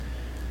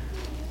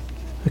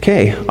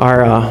Okay,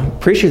 our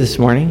preacher this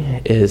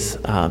morning is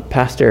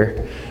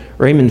Pastor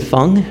Raymond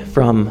Fung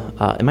from,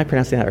 am I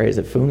pronouncing that right? Is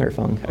it Fung or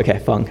Fung? Okay,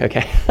 Fung,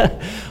 okay.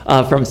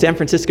 From San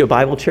Francisco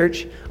Bible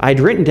Church. I'd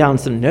written down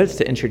some notes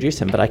to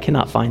introduce him, but I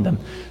cannot find them.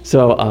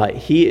 So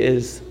he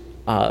is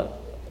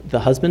the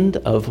husband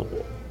of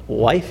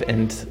wife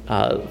and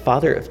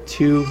father of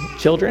two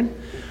children,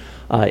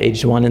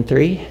 aged 1 and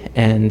 3,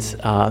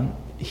 and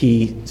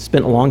he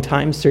spent a long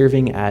time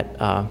serving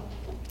at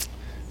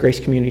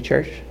Grace Community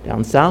Church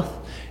down south,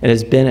 and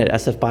has been at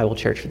SF Bible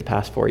Church for the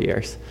past 4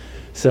 years.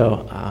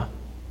 So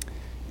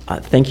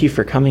thank you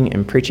for coming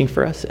and preaching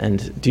for us,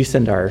 and do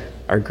send our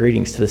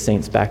greetings to the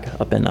saints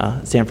back up in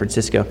San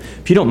Francisco.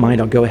 If you don't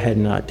mind, I'll go ahead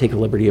and take the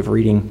liberty of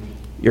reading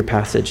your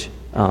passage.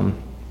 I'll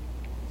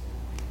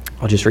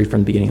just read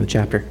from the beginning of the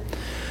chapter.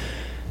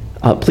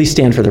 Please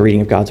stand for the reading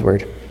of God's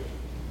word.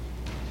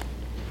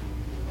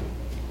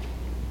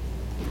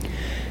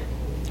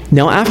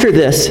 Now after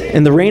this,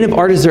 in the reign of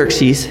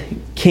Artaxerxes,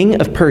 king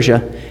of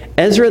Persia,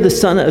 Ezra the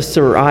son of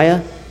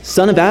Sariah,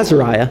 son of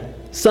Azariah,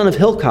 son of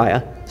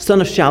Hilkiah, son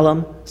of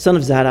Shallum, son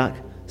of Zadok,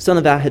 son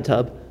of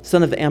Ahitub,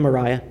 son of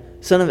Amariah,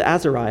 son of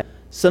Azariah,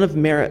 son of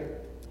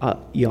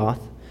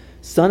Meraioth,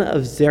 son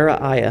of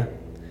Zerahiah,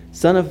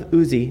 son of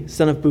Uzi,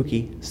 son of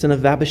Buki, son of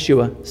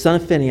Abishua, son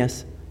of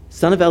Phinehas,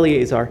 son of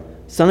Eleazar,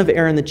 son of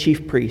Aaron the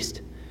chief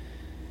priest.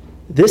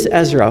 This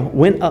Ezra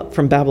went up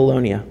from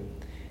Babylonia.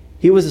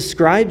 He was a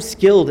scribe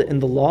skilled in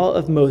the law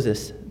of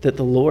Moses that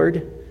the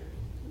Lord,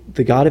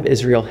 the God of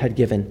Israel, had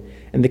given.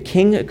 And the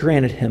king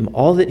granted him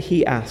all that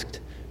he asked,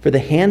 for the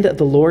hand of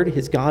the Lord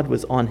his God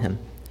was on him.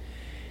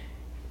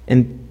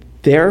 And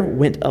there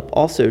went up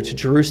also to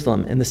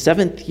Jerusalem in the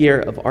 7th year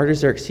of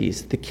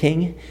Artaxerxes the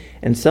king,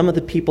 and some of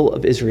the people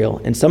of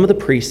Israel, and some of the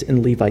priests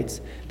and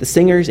Levites, the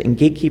singers and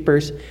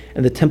gatekeepers,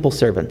 and the temple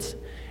servants.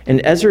 And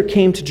Ezra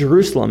came to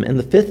Jerusalem in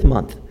the 5th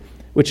month,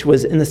 which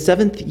was in the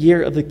 7th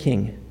year of the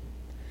king.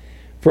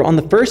 For on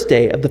the first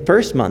day of the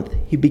 1st month,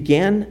 he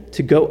began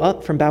to go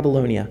up from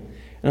Babylonia.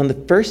 And on the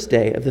 1st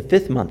day of the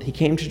 5th month, he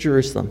came to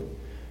Jerusalem.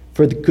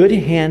 For the good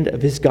hand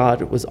of his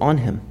God was on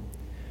him.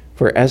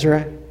 For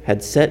Ezra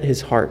had set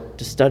his heart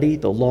to study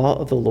the law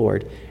of the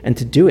Lord, and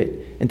to do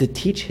it, and to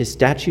teach his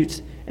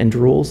statutes and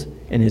rules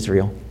in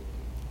Israel.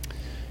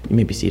 You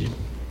may be seated.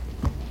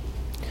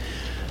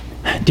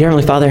 Dear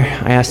Heavenly Father,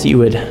 I ask that you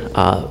would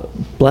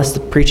bless the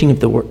preaching of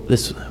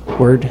this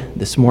word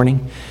this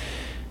morning,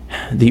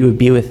 that you would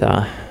be with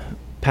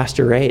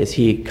Pastor Ray as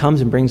he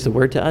comes and brings the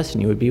word to us,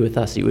 and you would be with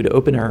us, that you would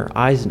open our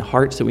eyes and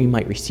hearts so we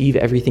might receive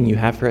everything you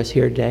have for us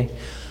here today.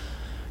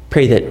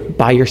 Pray that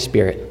by your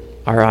Spirit,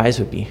 our eyes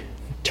would be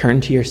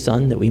turned to your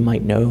Son, that we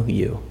might know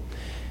you.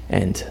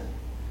 And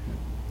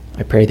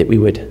I pray that we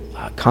would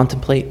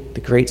contemplate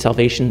the great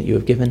salvation that you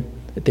have given,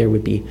 that there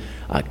would be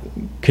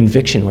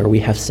conviction where we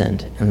have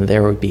sinned, and that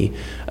there would be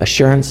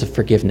assurance of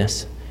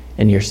forgiveness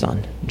in your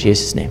Son. In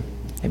Jesus' name,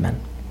 amen.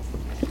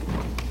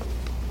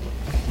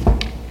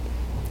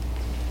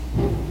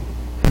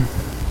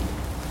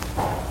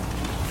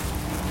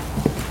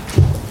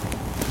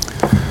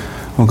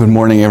 Well, good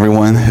morning,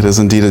 everyone. It is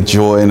indeed a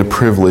joy and a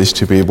privilege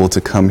to be able to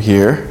come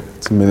here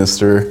to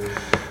minister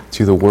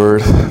to the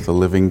Word, the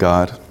living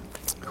God,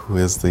 who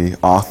is the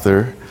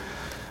author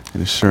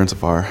and assurance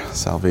of our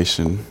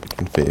salvation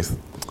and faith.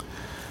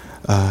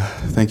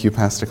 Thank you,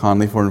 Pastor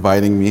Conley, for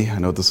inviting me. I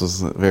know this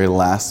was very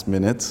last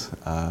minute,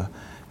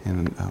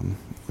 and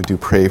we do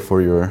pray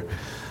for your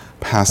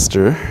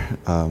pastor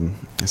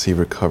as he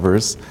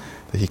recovers,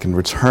 that he can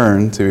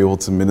return to be able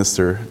to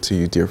minister to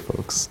you, dear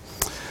folks.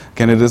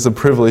 Again, it is a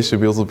privilege to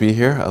be able to be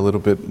here. A little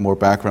bit more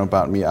background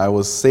about me. I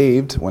was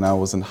saved when I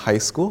was in high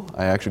school.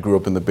 I actually grew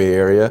up in the Bay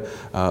Area,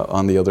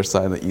 on the other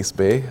side of the East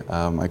Bay.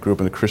 I grew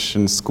up in a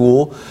Christian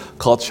school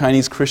called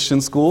Chinese Christian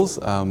Schools.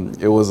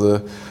 It was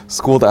a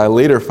school that I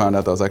later found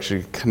out that was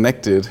actually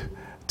connected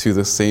to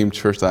the same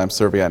church that I'm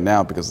serving at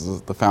now,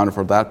 because the founder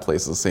for that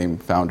place is the same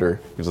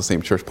founder. He was the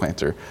same church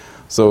planter.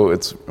 So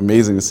it's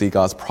amazing to see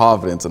God's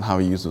providence and how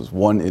he uses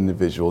one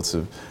individual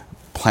to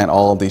plant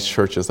all of these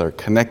churches that are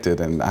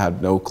connected, and I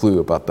had no clue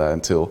about that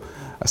until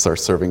I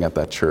started serving at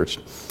that church.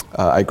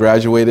 I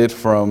graduated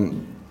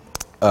from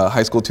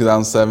high school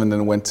 2007,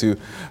 and I went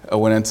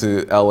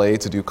into LA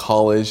to do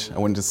college. I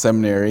went to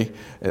seminary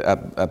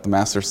at the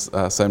Master's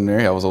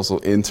Seminary. I was also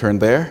intern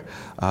there.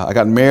 I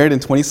got married in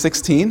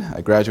 2016. I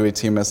graduated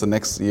TMS the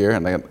next year,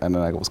 and then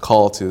I was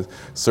called to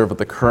serve at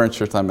the current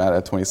church I'm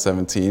at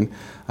 2017.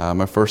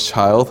 My first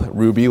child,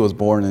 Ruby, was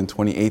born in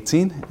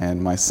 2018,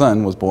 and my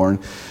son was born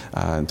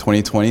in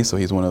 2020, so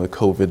he's one of the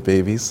COVID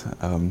babies.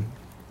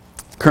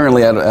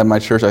 Currently at my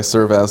church, I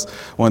serve as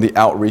one of the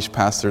outreach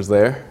pastors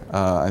there.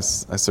 I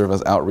serve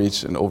as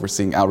outreach and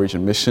overseeing outreach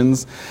and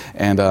missions,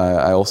 and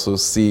I also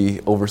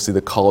oversee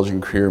the college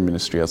and career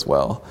ministry as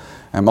well.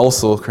 I'm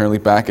also currently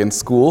back in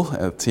school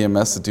at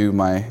TMS to do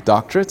my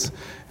doctorate,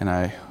 and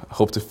I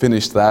hope to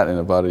finish that in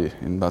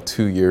about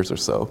 2 years or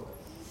so.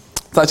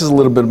 So that's just a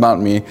little bit about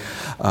me.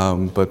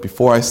 But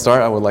before I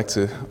start, I would like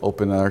to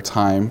open our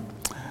time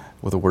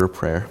with a word of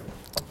prayer.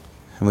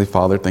 Heavenly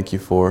Father, thank you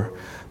for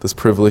this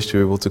privilege to be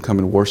able to come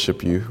and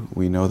worship you.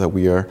 We know that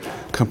we are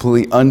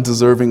completely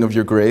undeserving of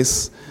your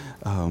grace,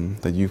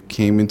 that you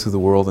came into the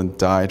world and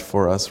died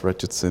for us,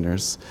 wretched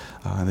sinners,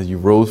 and that you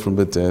rose from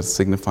the dead,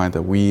 signifying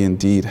that we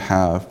indeed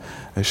have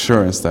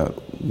assurance that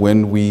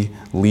when we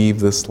leave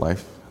this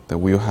life, that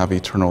we will have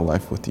eternal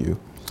life with you.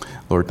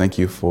 Lord, thank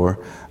you for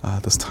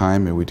this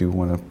time, and we do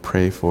want to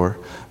pray for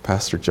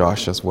Pastor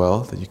Josh as well,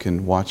 that you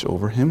can watch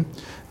over him,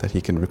 that he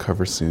can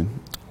recover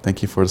soon.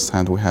 Thank you for this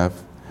time that we have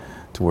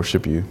to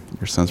worship you, in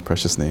your Son's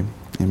precious name.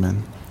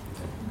 Amen.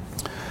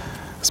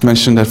 As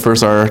mentioned at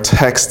first, our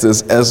text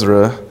is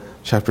Ezra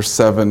chapter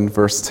 7,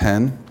 verse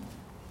 10.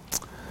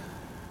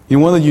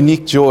 One of the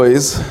unique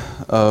joys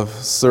of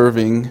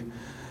serving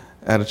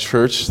at a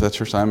church, that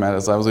church I'm at,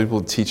 is I was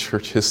able to teach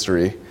church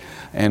history.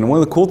 And one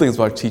of the cool things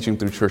about teaching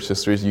through church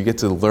history is you get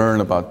to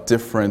learn about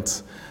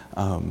different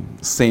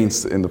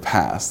saints in the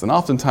past. And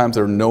oftentimes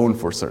they're known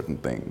for certain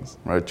things,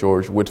 right?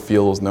 George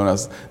Whitefield was known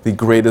as the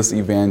greatest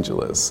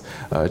evangelist.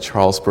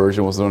 Charles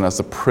Spurgeon was known as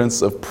the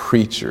Prince of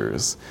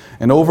Preachers.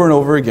 And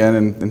over again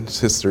in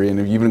history, and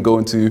if you even go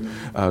into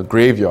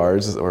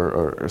graveyards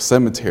or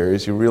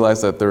cemeteries, you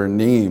realize that there are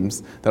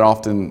names that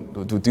often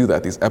do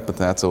that, these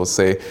epithets. It will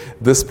say,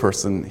 this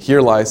person,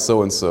 here lies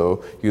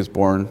so-and-so, he was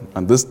born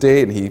on this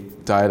day and he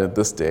died at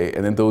this day.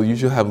 And then they'll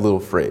usually have a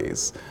little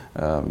phrase.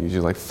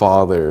 Usually like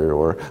father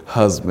or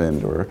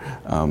husband or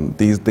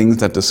these things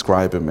that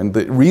describe him. And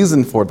the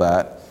reason for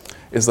that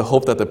is the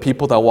hope that the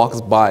people that walks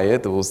by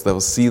it, that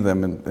will see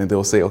them and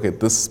they'll say, okay,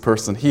 this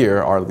person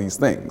here are these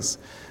things.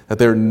 That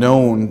they're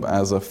known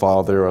as a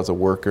father, as a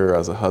worker,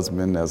 as a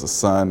husband, as a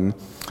son,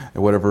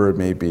 and whatever it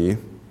may be.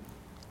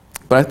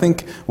 But I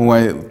think when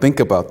I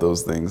think about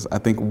those things, I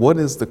think, what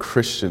is the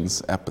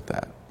Christian's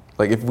epithet?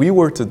 Like if we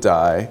were to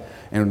die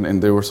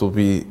and there was to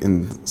be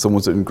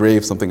someone to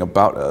engrave something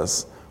about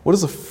us, what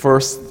is the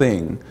first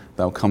thing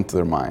that will come to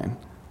their mind?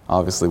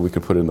 Obviously, we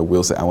could put it in the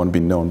will, say, I want to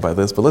be known by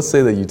this. But let's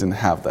say that you didn't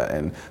have that,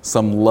 and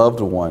some loved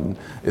one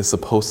is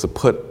supposed to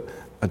put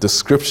a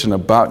description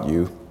about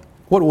you.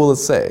 What will it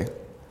say?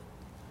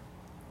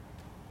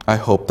 I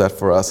hope that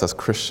for us as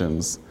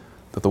Christians,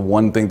 that the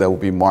one thing that will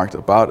be marked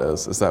about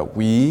us is that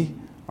we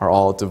are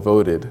all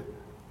devoted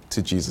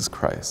to Jesus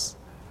Christ.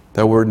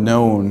 That we're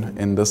known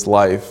in this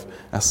life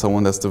as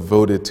someone that's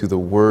devoted to the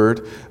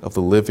word of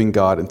the living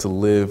God and to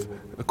live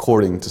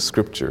according to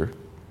Scripture.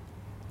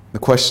 The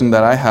question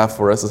that I have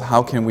for us is,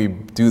 how can we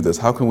do this?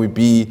 How can we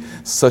be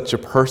such a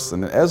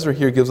person? And Ezra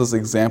here gives us an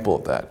example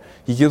of that.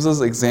 He gives us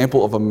an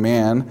example of a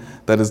man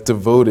that is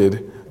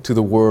devoted to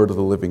the word of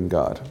the living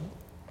God.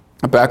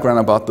 A background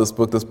about this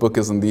book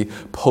is in the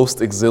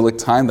post-exilic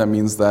time. That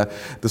means that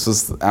this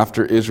was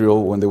after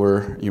Israel, when they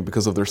were,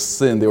 because of their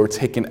sin, they were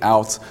taken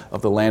out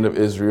of the land of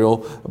Israel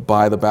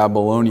by the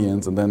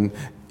Babylonians, and then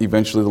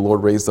eventually the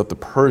Lord raised up the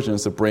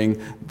Persians to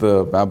bring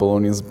the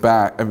Babylonians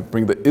back, and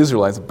bring the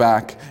Israelites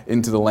back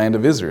into the land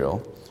of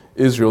Israel.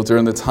 Israel,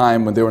 during the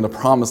time when they were in the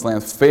promised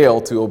land,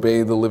 failed to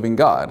obey the living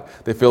God.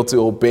 They failed to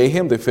obey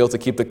him. They failed to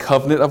keep the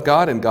covenant of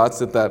God, and God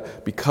said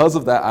that because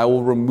of that, I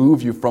will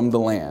remove you from the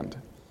land.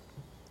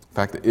 In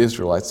fact, the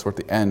Israelites, toward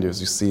the end, as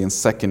you see in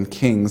 2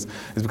 Kings,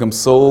 has become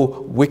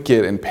so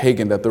wicked and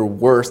pagan that they're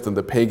worse than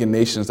the pagan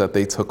nations that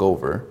they took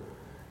over.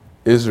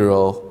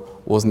 Israel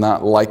was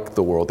not like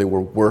the world. They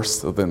were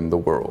worse than the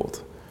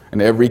world.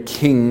 And every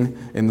king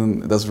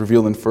that's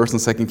revealed in 1 and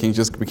 2 Kings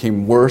just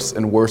became worse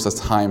and worse as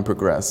time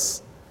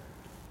progressed.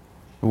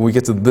 When we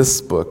get to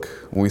this book,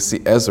 when we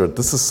see Ezra,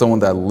 this is someone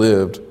that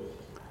lived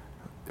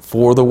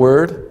for the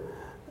word,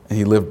 and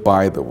he lived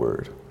by the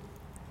word.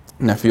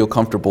 And I feel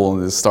comfortable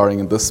in starting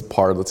in this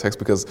part of the text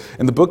because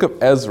in the book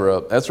of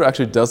Ezra, Ezra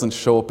actually doesn't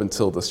show up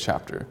until this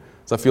chapter.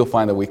 So I feel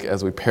fine that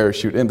as we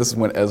parachute in, this is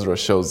when Ezra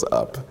shows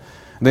up.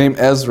 The name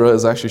Ezra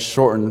is actually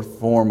shortened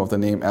form of the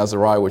name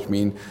Azariah, which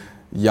means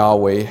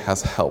Yahweh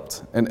has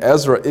helped. And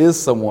Ezra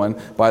is someone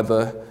with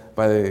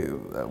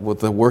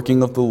the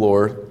working of the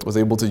Lord was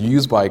able to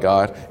use by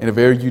God in a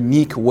very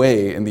unique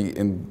way in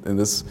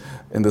this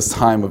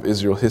time of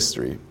Israel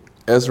history.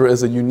 Ezra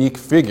is a unique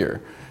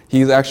figure.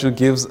 He actually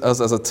gives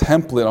us as a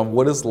template of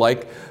what it's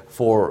like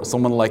for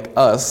someone like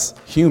us,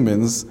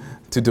 humans,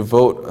 to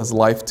devote his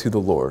life to the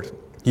Lord.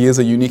 He is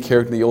a unique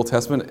character in the Old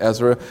Testament.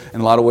 Ezra, in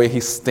a lot of ways, he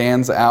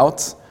stands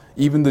out.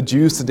 Even the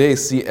Jews today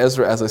see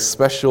Ezra as a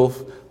special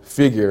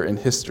figure in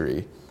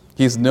history.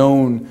 He's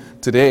known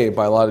today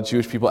by a lot of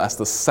Jewish people as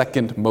the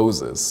second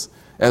Moses.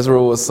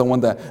 Ezra was someone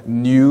that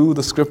knew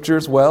the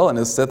scriptures well, and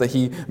it's said that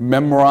he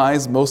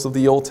memorized most of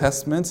the Old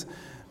Testament.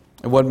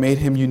 And what made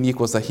him unique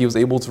was that he was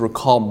able to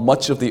recall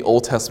much of the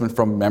Old Testament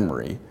from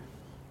memory.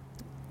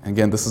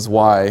 Again, this is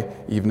why,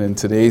 even in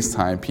today's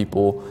time,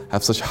 people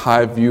have such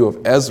high view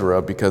of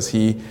Ezra, because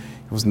he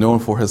was known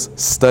for his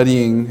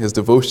studying, his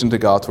devotion to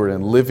God's word,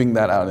 and living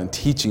that out and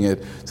teaching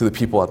it to the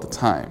people at the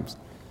time.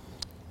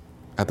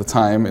 At the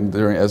time, and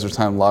during Ezra's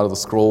time, a lot of the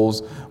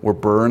scrolls were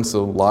burned,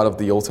 so a lot of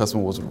the Old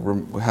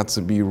Testament had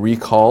to be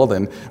recalled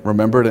and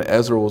remembered, and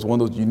Ezra was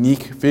one of those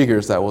unique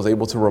figures that was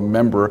able to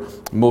remember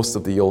most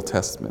of the Old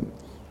Testament.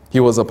 He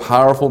was a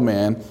powerful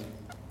man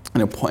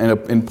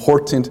an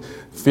important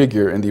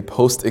figure in the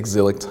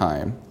post-exilic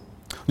time.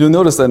 You'll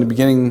notice that in the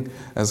beginning,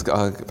 as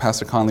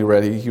Pastor Conley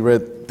read, he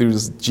read through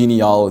this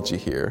genealogy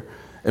here.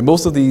 And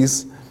what's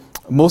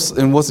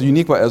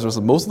unique about Ezra is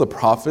that most of the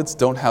prophets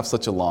don't have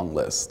such a long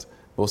list.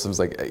 Most of them is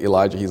like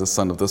Elijah, he's a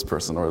son of this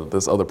person, or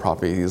this other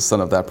prophet, he's a son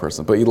of that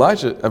person.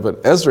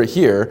 But Ezra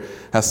here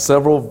has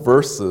several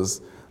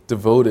verses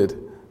devoted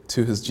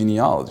to his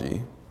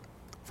genealogy.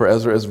 For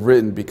Ezra is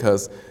written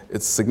because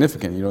it's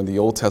significant. In the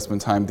Old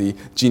Testament time, the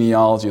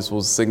genealogies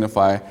will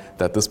signify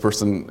that this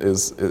person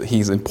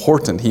he's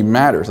important, he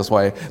matters. That's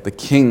why the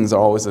kings are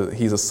always,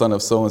 he's a son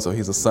of so-and-so,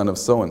 he's a son of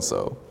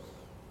so-and-so.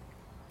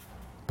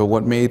 But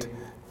what made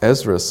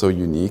Ezra so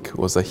unique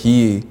was that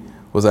he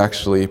was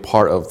actually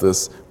part of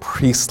this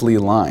priestly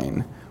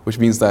line, which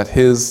means that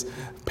his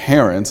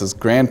parents, his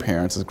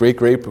grandparents, his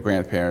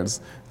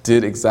great-great-grandparents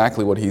did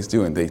exactly what he's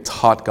doing. They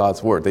taught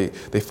God's word.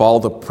 They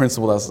followed the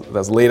principle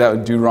that's laid out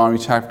in Deuteronomy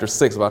chapter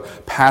 6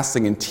 about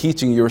passing and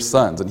teaching your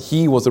sons, and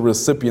he was a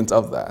recipient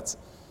of that.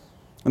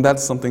 And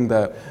that's something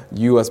that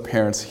you as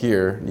parents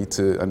here need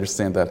to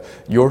understand, that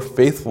your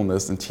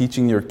faithfulness in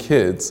teaching your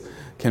kids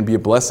can be a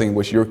blessing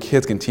which your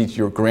kids can teach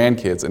your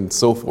grandkids and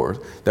so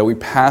forth, that we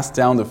pass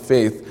down the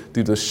faith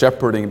through the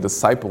shepherding and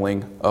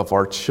discipling of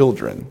our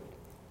children.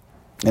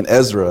 And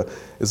Ezra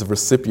is a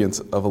recipient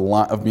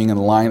of being in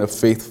a line of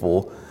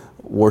faithful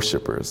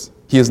worshipers.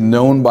 He is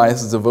known by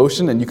his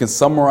devotion, and you can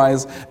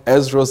summarize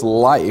Ezra's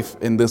life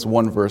in this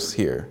one verse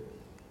here.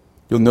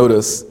 You'll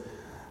notice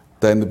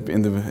that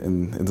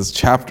in this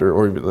chapter,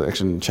 or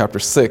actually in chapter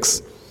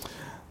 6,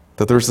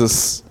 that there's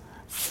this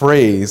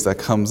phrase that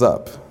comes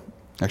up.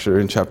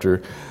 Actually,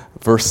 in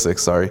verse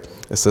 6,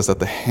 it says that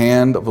the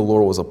hand of the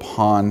Lord was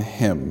upon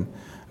him.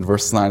 In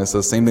verse 9, it says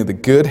the same thing, the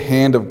good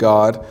hand of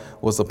God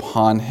was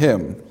upon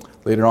him.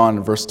 Later on,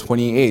 in verse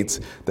 28,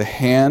 the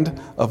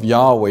hand of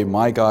Yahweh,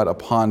 my God,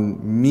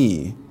 upon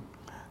me.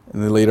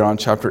 And then later on,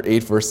 chapter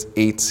 8, verse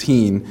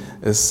 18,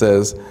 it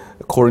says,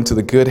 according to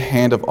the good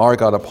hand of our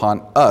God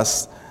upon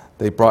us,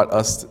 they brought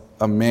us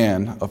a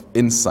man of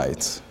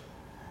insight.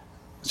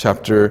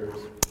 Chapter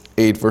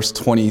 8, verse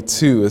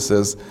 22, it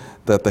says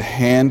that the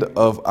hand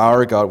of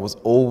our God was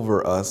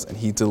over us, and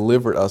he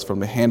delivered us from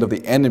the hand of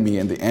the enemy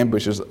and the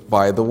ambushes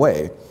by the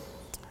way.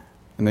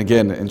 And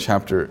again, in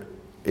chapter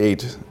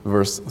 8,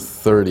 verse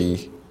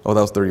 30, that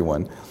was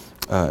 31,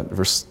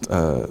 verse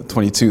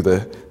 22,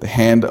 the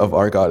hand of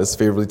our God is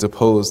favorably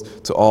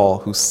disposed to all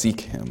who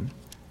seek him.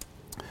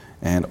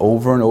 And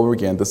over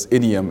again, this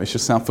idiom, it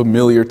should sound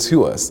familiar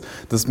to us.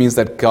 This means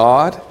that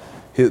God,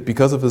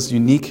 because of his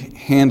unique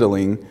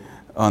handling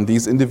on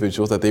these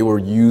individuals, that they were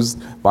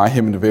used by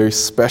him in a very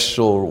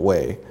special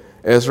way.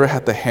 Ezra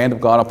had the hand of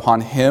God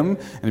upon him,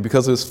 and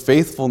because of his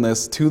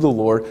faithfulness to the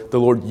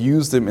Lord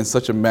used him in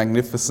such a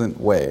magnificent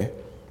way.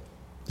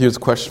 Here's a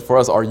question for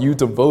us. Are you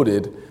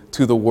devoted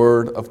to the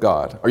Word of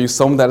God? Are you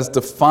someone that is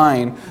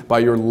defined by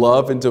your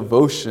love and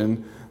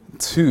devotion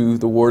to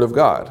the Word of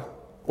God?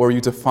 Or are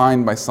you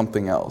defined by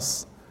something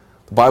else?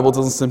 The Bible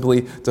doesn't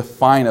simply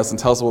define us and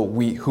tell us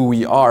who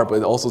we are, but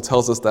it also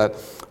tells us that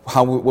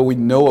what we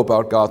know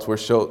about God's Word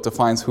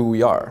defines who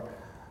we are.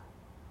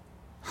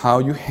 How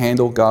you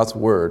handle God's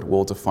Word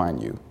will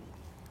define you.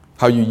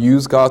 How you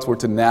use God's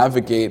Word to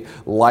navigate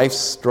life's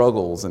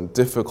struggles and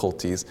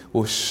difficulties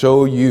will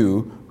show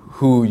you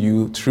who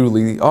you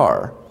truly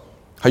are.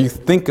 How you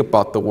think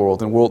about the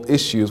world and world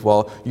issues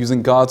while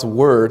using God's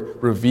Word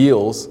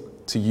reveals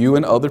to you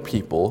and other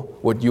people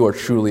what you are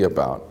truly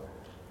about.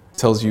 It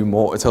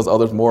tells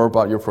others more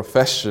about your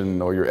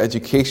profession or your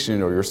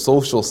education or your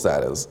social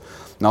status.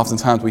 And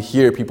oftentimes we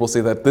hear people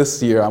say that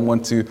this year I'm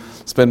going to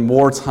spend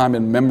more time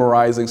in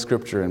memorizing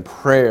scripture and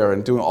prayer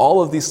and doing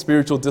all of these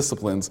spiritual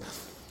disciplines,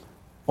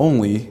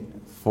 only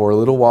for a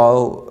little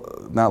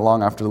while, not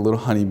long after the little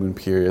honeymoon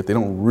period, they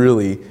don't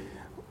really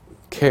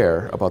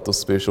care about those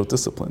spiritual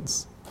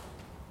disciplines.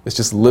 It's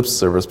just lip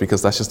service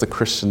because that's just a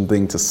Christian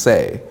thing to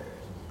say.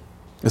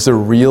 It's a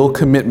real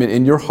commitment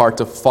in your heart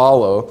to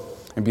follow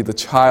and be the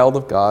child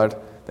of God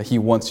that he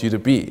wants you to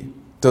be.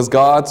 Does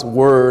God's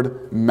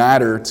word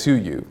matter to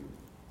you?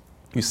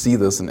 You see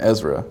this in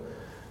Ezra.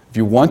 If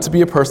you want to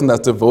be a person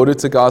that's devoted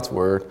to God's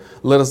word,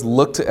 let us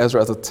look to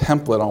Ezra as a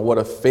template on what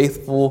a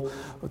faithful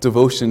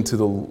devotion to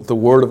the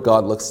word of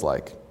God looks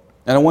like.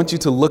 And I want you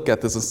to look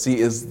at this and see,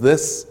 is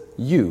this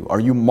you? Are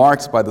you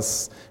marked by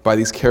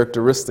these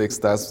characteristics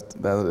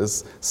that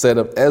is said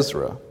of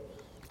Ezra?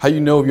 How you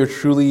know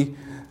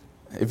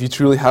if you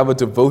truly have a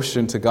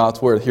devotion to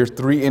God's word? Here's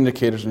 3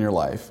 indicators in your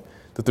life.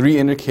 The 3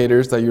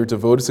 indicators that you're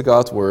devoted to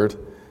God's word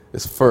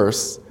is,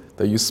 first,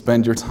 that you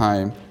spend your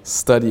time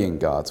studying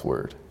God's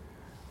word.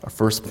 Our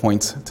first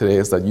point today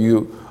is that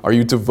are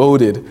you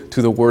devoted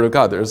to the word of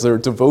God? Is there a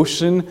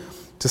devotion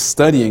to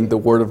studying the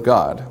word of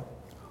God?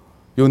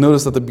 You'll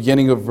notice at the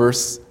beginning of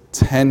verse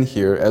 10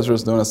 here, Ezra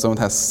is known as someone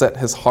who has set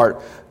his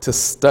heart to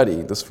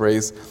study. This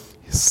phrase,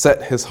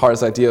 set his heart,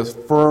 this idea is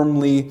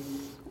firmly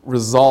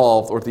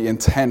resolved, or the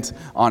intent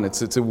on it,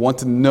 to want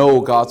to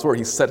know God's word.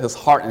 He set his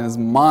heart and his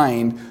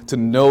mind to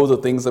know the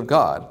things of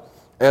God.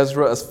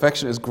 Ezra's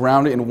affection is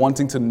grounded in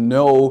wanting to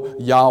know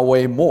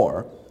Yahweh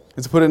more.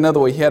 And to put it another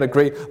way, he had a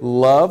great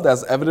love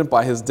that's evident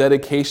by his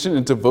dedication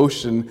and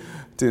devotion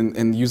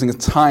in using his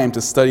time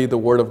to study the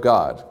Word of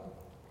God.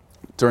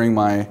 During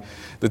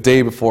the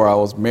day before I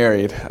was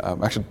married,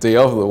 actually the day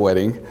of the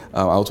wedding,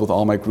 I was with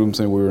all my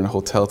groomsmen. We were in a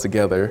hotel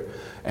together,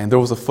 and there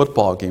was a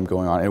football game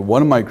going on. And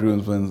one of my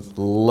groomsmen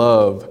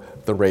loved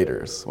the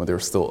Raiders when they were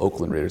still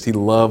Oakland Raiders. He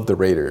loved the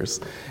Raiders,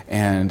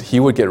 and he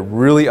would get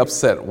really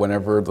upset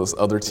whenever those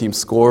other teams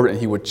scored, and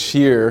he would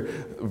cheer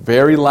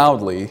very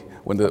loudly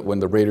when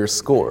the Raiders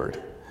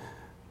scored.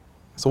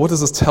 So what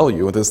does this tell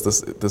you?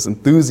 This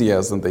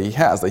enthusiasm that he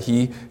has,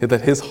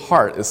 that his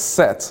heart is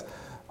set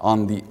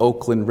on the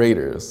Oakland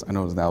Raiders. I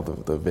know it's now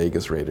the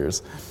Vegas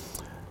Raiders.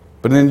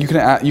 But then you can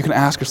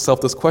ask yourself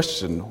this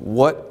question: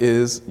 what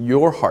is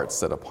your heart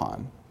set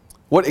upon?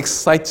 What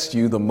excites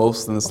you the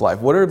most in this life?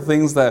 What are the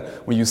things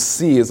that when you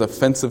see is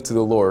offensive to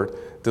the Lord,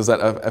 does that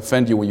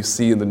offend you when you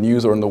see in the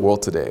news or in the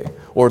world today?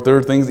 Or if there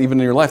are things even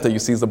in your life that you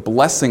see as the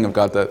blessing of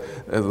God,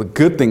 the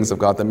good things of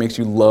God that makes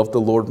you love the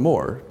Lord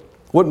more?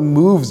 What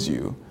moves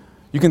you?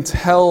 You can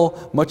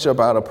tell much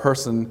about a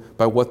person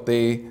by what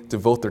they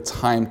devote their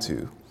time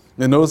to.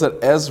 And notice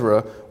that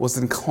Ezra was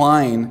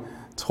inclined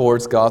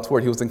towards God's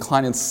word. He was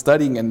inclined in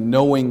studying and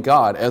knowing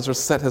God. Ezra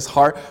set his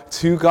heart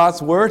to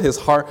God's word. His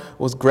heart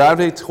was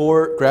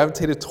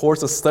gravitated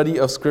towards the study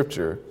of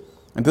Scripture.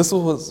 And this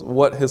was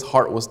what his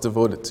heart was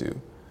devoted to.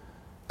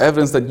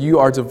 Evidence that you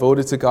are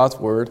devoted to God's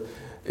word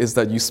is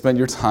that you spend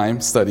your time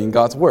studying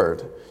God's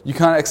word. You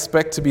cannot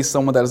expect to be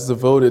someone that is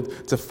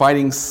devoted to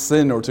fighting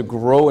sin or to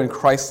grow in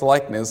Christ's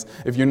likeness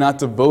if you're not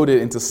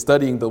devoted into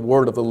studying the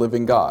word of the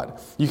living God.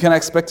 You cannot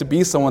expect to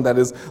be someone that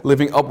is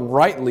living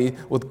uprightly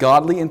with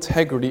godly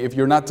integrity if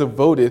you're not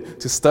devoted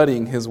to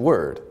studying his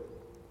word.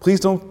 Please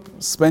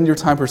don't spend your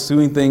time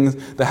pursuing things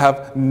that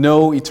have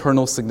no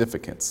eternal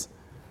significance.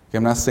 Okay,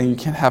 I'm not saying you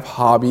can't have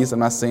hobbies. I'm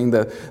not saying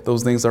that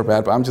those things are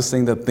bad, but I'm just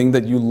saying the thing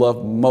that you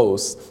love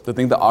most, the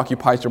thing that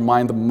occupies your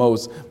mind the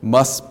most,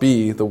 must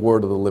be the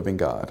word of the living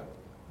God.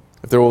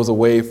 If there was a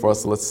way for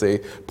us to, let's say,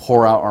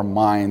 pour out our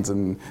minds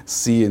and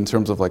see in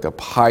terms of like a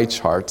pie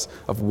chart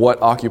of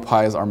what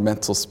occupies our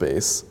mental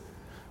space,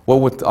 what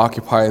would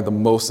occupy the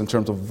most in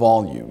terms of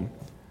volume?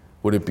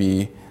 Would it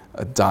be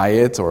a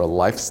diet or a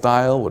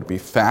lifestyle? Would it be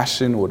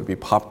fashion? Would it be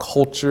pop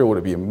culture? Would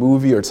it be a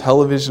movie or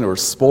television or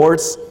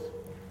sports?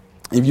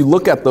 If you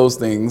look at those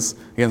things,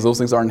 again, those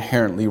things are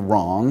inherently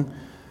wrong,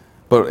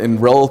 but in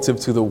relative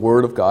to the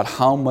Word of God,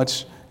 how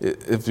much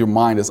if your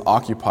mind is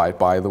occupied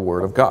by the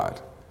Word of God?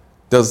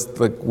 Does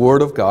the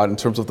Word of God, in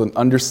terms of the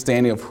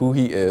understanding of who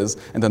He is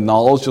and the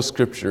knowledge of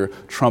Scripture,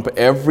 trump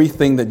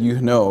everything that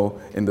you know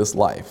in this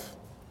life?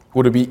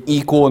 Would it be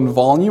equal in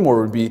volume,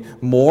 or would it be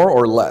more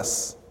or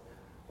less?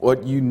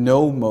 What you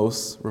know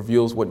most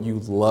reveals what you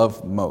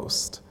love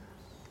most.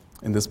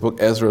 In this book,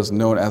 Ezra is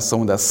known as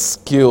someone that's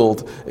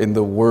skilled in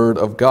the Word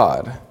of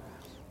God.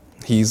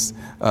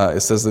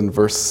 It says in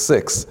verse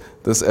 6,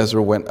 this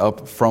Ezra went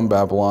up from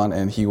Babylon,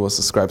 and he was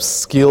described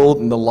skilled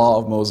in the law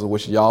of Moses,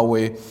 which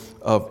Yahweh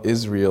of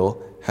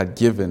Israel had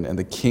given. And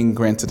the king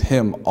granted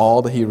him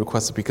all that he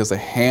requested, because the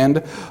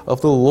hand of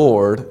the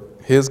Lord,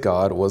 his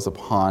God, was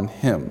upon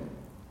him.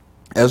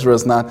 Ezra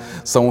is not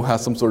someone who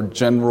has some sort of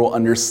general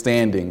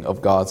understanding of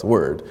God's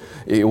word.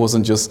 It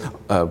wasn't just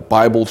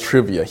Bible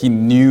trivia. He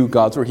knew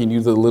God's word. He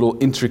knew the little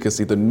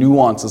intricacy, the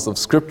nuances of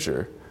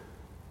Scripture.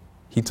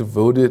 He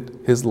devoted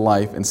his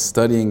life in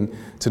studying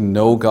to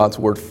know God's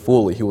word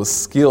fully. He was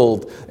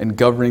skilled in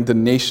governing the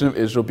nation of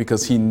Israel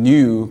because he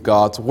knew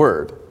God's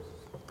word.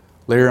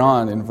 Later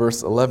on in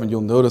verse 11,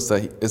 you'll notice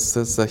that it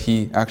says that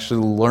he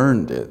actually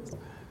learned it.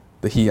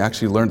 That he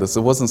actually learned this.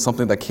 It wasn't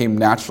something that came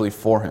naturally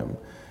for him.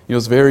 You know,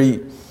 it's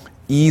very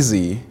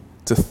easy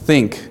to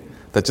think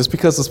that just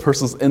because this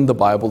person's in the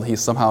Bible,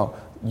 he's somehow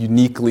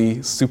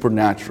uniquely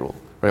supernatural,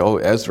 right? Oh,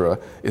 Ezra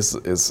is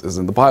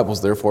in the Bible,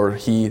 so therefore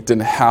he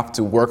didn't have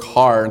to work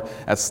hard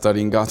at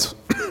studying God's,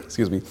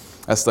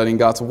 at studying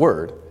God's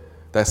word.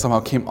 That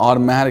somehow came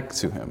automatic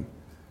to him.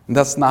 And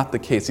that's not the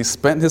case. He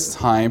spent his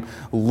time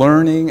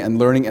learning and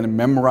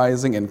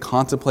memorizing and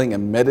contemplating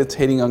and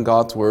meditating on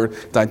God's word,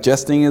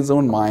 digesting his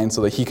own mind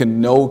so that he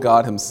can know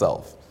God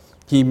himself.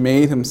 He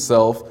made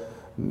himself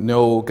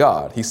know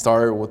God. He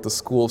started with the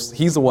school.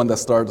 He's the one that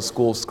started the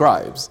school of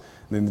scribes.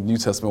 And in the New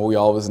Testament, we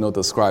always know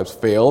the scribes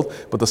failed,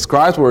 but the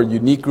scribes were a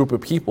unique group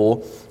of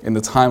people in the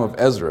time of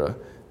Ezra.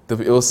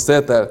 It was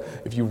said that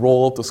if you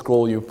roll up the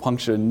scroll, you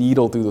puncture a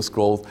needle through the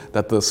scroll,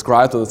 that the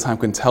scribes at the time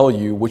can tell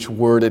you which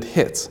word it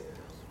hit.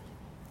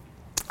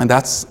 And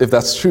if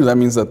that's true, that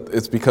means that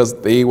it's because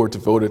they were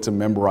devoted to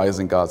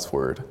memorizing God's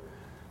word.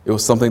 It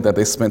was something that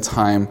they spent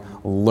time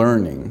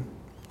learning.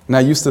 And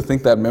I used to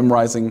think that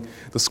memorizing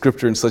the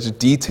Scripture in such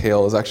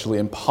detail is actually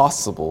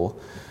impossible,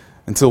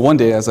 until one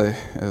day, as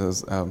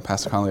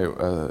Pastor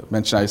Conley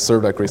mentioned, I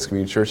served at Grace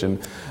Community Church,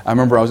 and I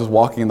remember I was just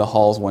walking in the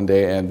halls one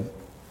day, and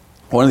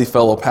one of the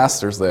fellow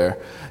pastors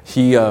there,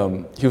 he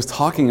was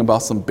talking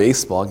about some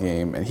baseball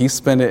game, and he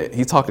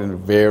talked in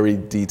very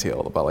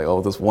detailed about like,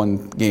 oh, this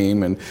one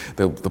game, and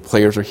the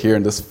players are here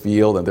in this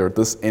field, and they're at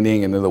this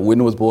inning, and then the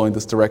wind was blowing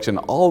this direction,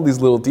 all of these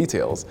little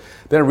details.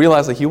 Then I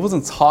realized that he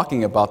wasn't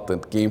talking about the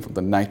game from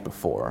the night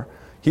before.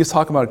 He was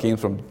talking about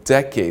games from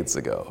decades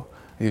ago.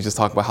 He was just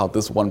talking about how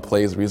this one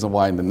play is the reason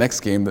why in the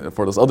next game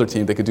for this other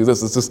team they could do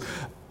this. It's just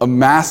a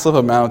massive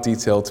amount of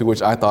detail to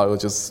which I thought it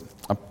was just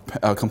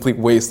a complete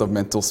waste of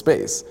mental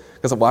space.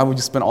 Because why would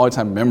you spend all your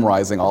time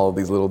memorizing all of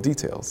these little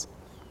details?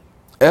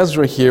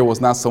 Ezra here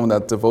was not someone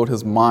that devoted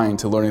his mind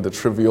to learning the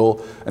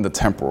trivial and the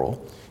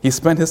temporal. He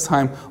spent his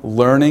time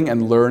learning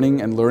and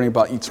learning and learning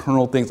about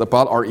eternal things,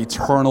 about our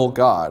eternal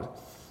God.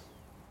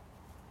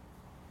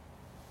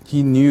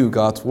 He knew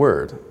God's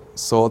word,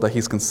 so that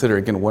he's considered,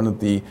 again, one of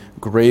the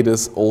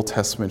greatest Old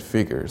Testament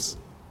figures.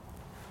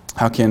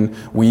 How can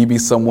we be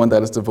someone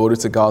that is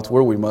devoted to God's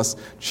word? We must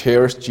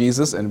cherish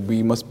Jesus, and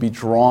we must be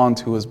drawn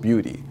to his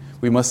beauty.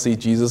 We must see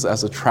Jesus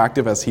as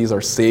attractive as he's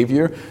our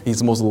Savior. He's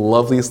the most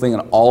loveliest thing in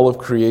all of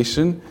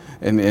creation,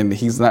 and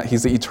he's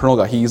the eternal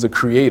God. He's a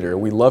creator.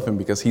 We love him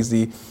because he's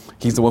the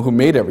one who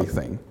made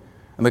everything.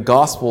 And the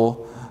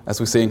gospel, as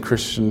we say in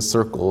Christian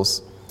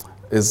circles,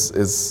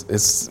 is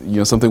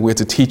something we have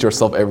to teach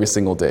ourselves every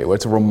single day. We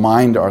have to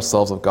remind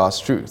ourselves of God's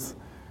truth.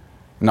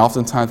 And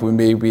oftentimes we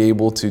may be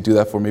able to do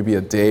that for maybe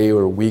a day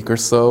or a week or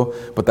so,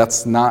 but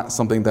that's not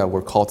something that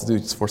we're called to do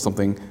just for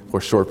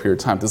a short period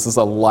of time. This is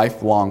a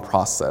lifelong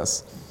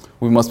process.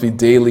 We must be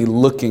daily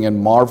looking and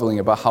marveling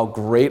about how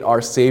great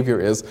our Savior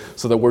is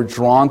so that we're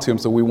drawn to him,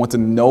 so we want to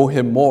know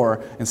him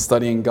more in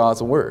studying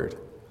God's word.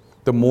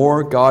 The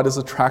more God is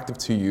attractive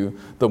to you,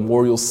 the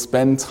more you'll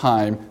spend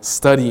time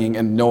studying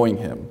and knowing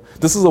him.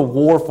 This is a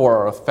war for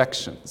our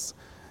affections.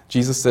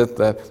 Jesus said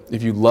that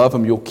if you love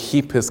him, you'll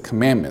keep his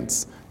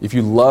commandments. If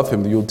you love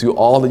him, you'll do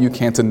all that you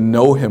can to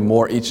know him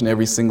more each and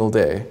every single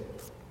day.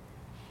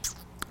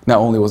 Not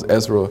only was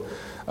Ezra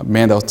a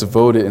man that was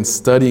devoted in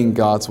studying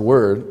God's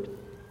word,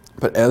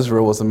 but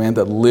Ezra was a man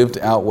that lived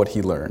out what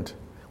he learned.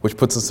 Which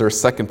puts us to our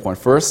second point.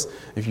 First,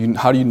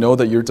 how do you know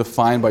that you're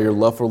defined by your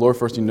love for the Lord?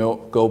 First,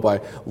 go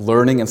by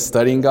learning and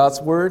studying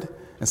God's word.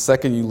 And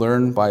second,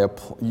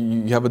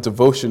 you have a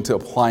devotion to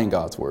applying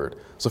God's word.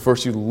 So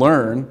first you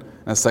learn,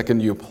 and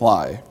second you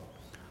apply.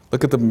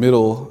 Look at the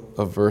middle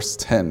of verse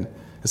 10.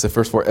 It says,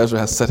 first, for Ezra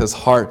has set his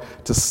heart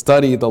to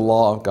study the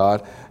law of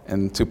God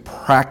and to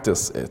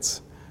practice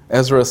it.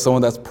 Ezra is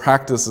someone that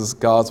practices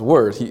God's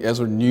word.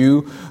 Ezra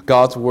knew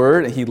God's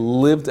word, and he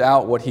lived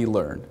out what he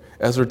learned.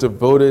 Ezra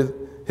devoted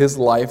his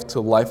life to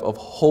a life of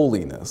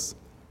holiness.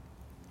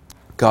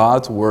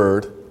 God's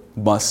word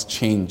must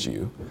change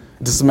you.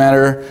 It doesn't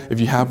matter if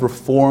you have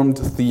reformed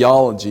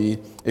theology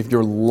if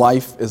your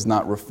life is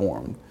not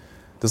reformed.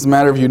 It doesn't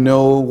matter if you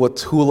know what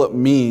tulip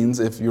means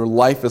if your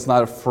life is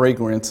not a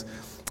fragrance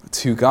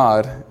to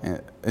God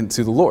and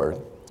to the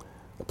Lord,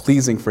 a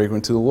pleasing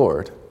fragrance to the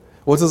Lord.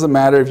 What does it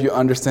matter if you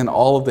understand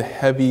all of the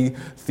heavy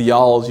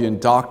theology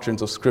and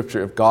doctrines of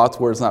Scripture if God's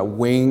word is not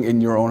weighing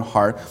in your own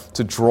heart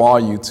to draw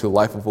you to a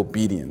life of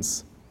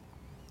obedience?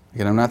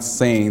 Again, I'm not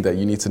saying that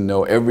you need to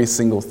know every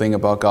single thing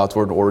about God's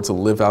word in order to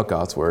live out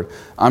God's word.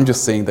 I'm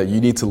just saying that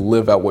you need to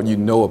live out what you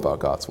know about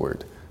God's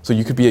word. So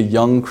you could be a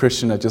young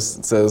Christian that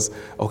just says,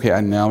 okay, I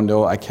now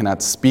know I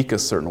cannot speak a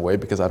certain way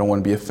because I don't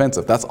want to be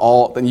offensive. That's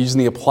all. Then you just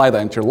need to apply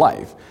that into your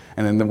life.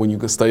 And then when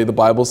you study the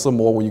Bible some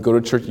more, when you go to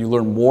church, you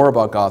learn more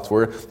about God's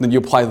word, then you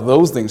apply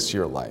those things to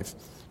your life.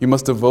 You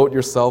must devote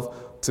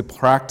yourself to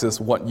practice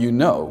what you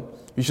know.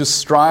 You should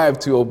strive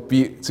to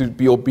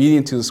be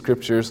obedient to the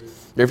Scriptures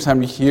every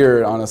time you hear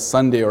it on a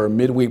Sunday or a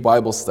midweek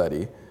Bible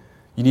study.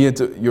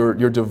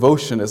 Your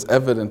devotion is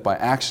evident by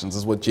actions,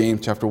 is what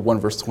James chapter 1,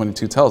 verse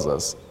 22 tells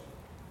us.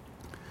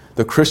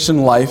 The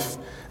Christian life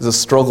is a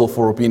struggle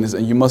for obedience,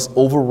 and you must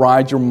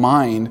override your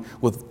mind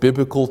with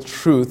biblical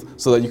truth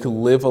so that you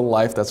can live a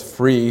life that's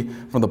free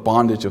from the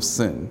bondage of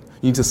sin.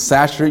 You need to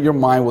saturate your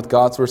mind with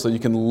God's word so you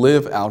can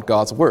live out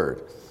God's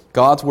word.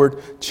 God's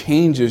word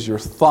changes your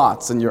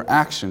thoughts and your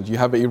actions. You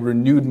have a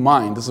renewed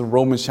mind. This is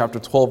Romans chapter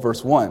 12,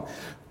 verse 1.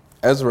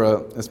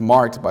 Ezra is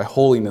marked by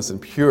holiness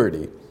and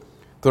purity.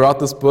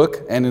 Throughout this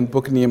book and in the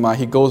book of Nehemiah,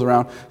 he goes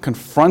around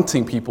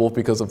confronting people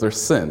because of their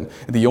sin.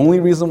 And the only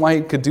reason why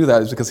he could do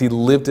that is because he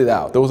lived it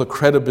out. There was a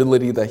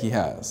credibility that he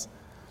has.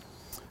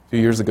 A few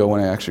years ago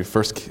when I think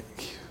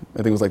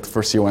it was like the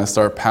first year when I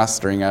started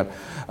pastoring at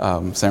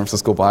San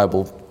Francisco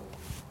Bible,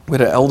 we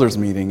had an elders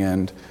meeting,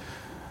 and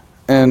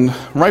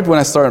right when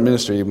I started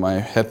ministry, my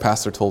head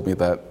pastor told me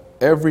that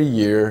every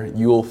year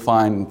you will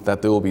find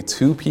that there will be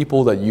 2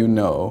 people that you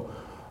know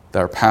that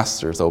are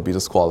pastors that will be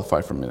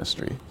disqualified from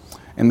ministry.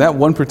 In that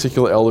one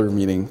particular elder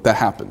meeting, that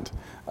happened.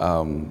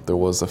 There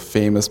was a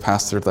famous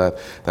pastor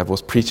that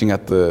was preaching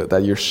at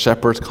that year's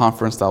Shepherd's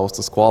Conference that was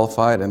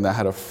disqualified, and that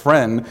had a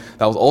friend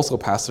that was also a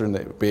pastor in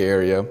the Bay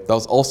Area that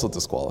was also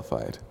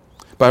disqualified.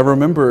 But I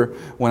remember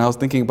when I was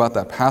thinking about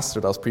that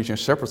pastor that was preaching at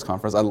Shepherd's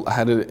Conference, I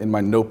had it in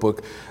my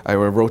notebook. I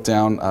wrote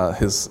down I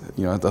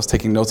was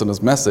taking notes on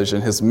his message,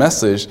 and his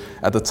message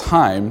at the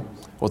time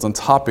was on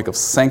topic of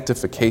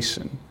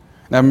sanctification.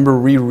 And I remember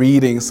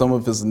rereading some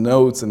of his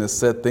notes, and it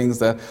said things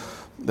that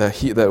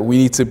we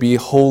need to be a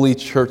holy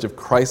church if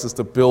Christ is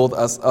to build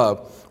us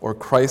up, or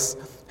Christ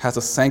has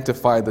to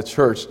sanctify the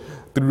church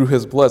through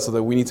his blood, so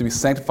that we need to be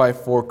sanctified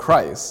for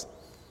Christ.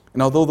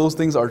 And although those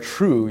things are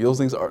true,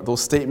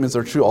 those statements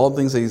are true, all the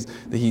things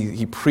that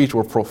he preached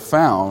were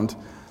profound,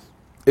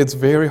 it's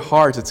very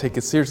hard to take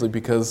it seriously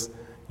because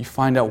you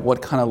find out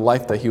what kind of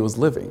life that he was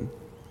living.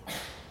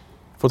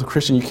 For the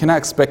Christian, you cannot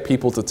expect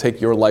people to take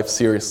your life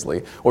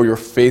seriously or your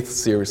faith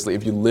seriously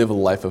if you live a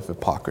life of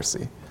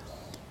hypocrisy.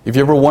 If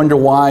you ever wonder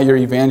why your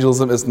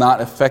evangelism is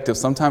not effective,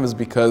 sometimes it's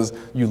because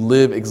you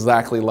live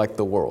exactly like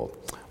the world.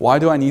 Why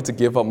do I need to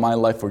give up my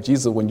life for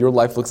Jesus when your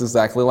life looks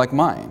exactly like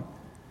mine?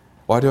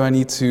 Why do I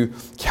need to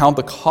count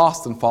the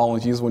cost in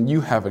following Jesus when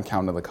you haven't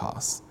counted the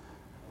cost?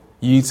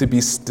 You need to be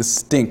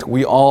distinct.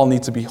 We all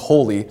need to be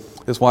holy.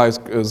 That's why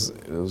it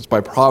was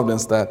by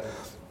providence that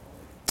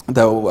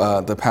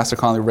Pastor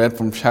Conley read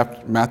from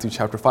Matthew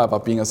chapter 5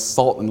 about being a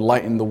salt and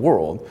light in the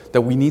world,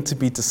 that we need to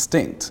be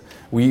distinct.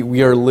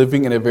 We are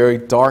living in a very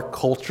dark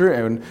culture,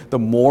 and the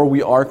more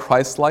we are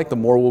Christ-like, the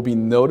more we'll be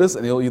noticed,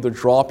 and it'll either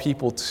draw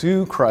people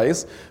to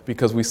Christ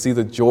because we see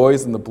the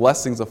joys and the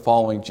blessings of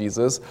following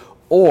Jesus,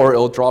 or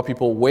it'll draw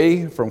people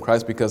away from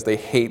Christ because they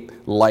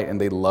hate light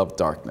and they love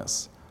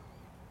darkness.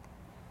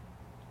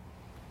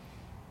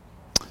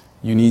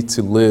 You need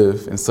to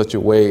live in such a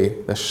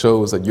way that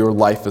shows that your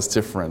life is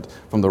different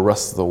from the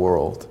rest of the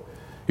world.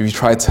 If you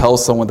try to tell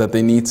someone that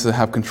they need to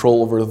have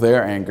control over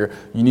their anger,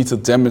 you need to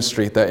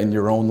demonstrate that in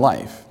your own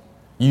life.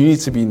 You need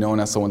to be known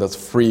as someone that's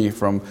free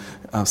from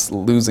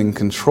losing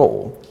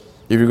control.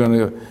 If you're going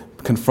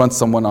to confront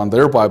someone on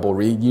their Bible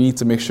read, you need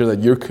to make sure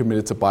that you're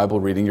committed to Bible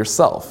reading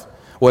yourself.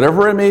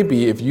 Whatever it may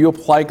be, if you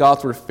apply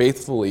God's word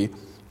faithfully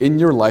in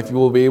your life, you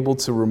will be able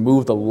to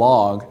remove the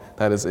log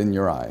that is in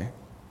your eye.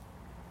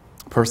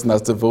 A person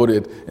that's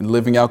devoted in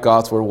living out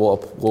God's word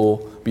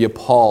will be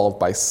appalled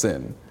by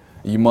sin.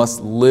 You must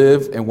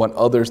live and want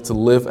others to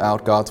live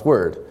out God's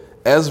word.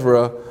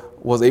 Ezra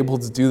was able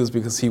to do this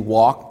because he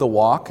walked the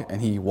walk and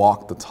he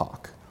walked the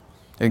talk.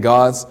 And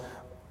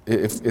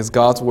is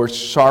God's word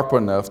sharp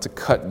enough to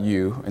cut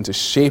you and to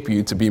shape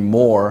you to be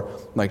more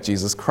like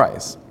Jesus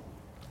Christ?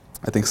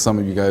 I think some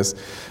of you guys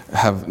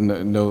have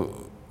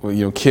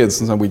kids.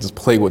 Sometimes we just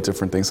play with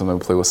different things.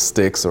 Sometimes we play with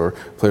sticks or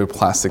play with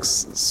plastic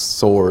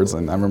swords.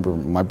 And I remember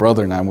my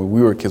brother and I, when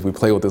we were kids, we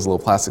played with this little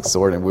plastic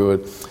sword, and we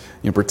would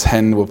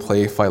pretend we'll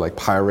fight like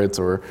pirates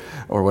or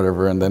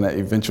whatever. And then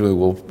eventually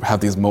we'll have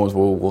these moments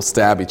where we'll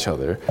stab each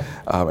other,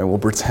 and we'll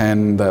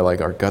pretend that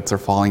like our guts are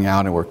falling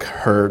out and we're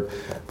hurt.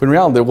 But in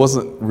reality, there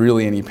wasn't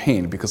really any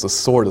pain because the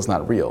sword is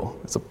not real.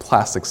 It's a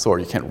plastic sword.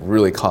 You can't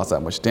really cause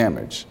that much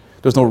damage.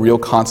 There's no real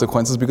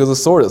consequences because the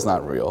sword is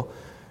not real.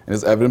 And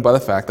it's evident by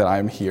the fact that I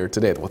am here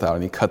today without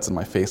any cuts in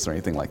my face or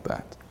anything like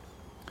that.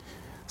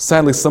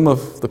 Sadly, some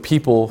of the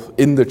people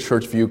in the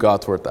church view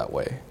God's word that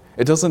way.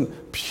 It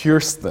doesn't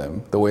pierce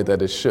them the way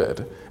that it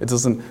should. It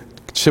doesn't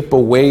chip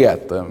away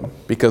at them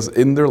because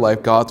in their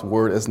life, God's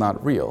word is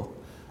not real.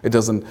 It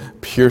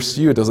doesn't pierce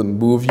you. It doesn't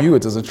move you.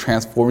 It doesn't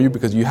transform you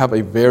because you have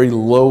a very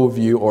low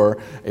view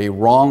or a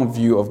wrong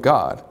view of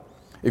God.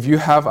 If you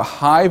have a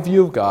high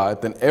view of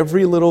God, then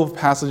every little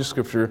passage of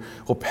Scripture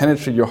will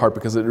penetrate your heart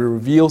because it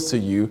reveals to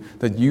you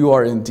that you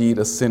are indeed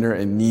a sinner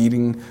and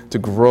needing to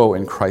grow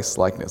in Christ's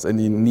likeness and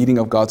in needing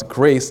of God's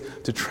grace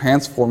to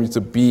transform you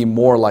to be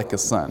more like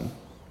His Son.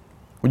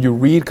 When you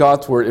read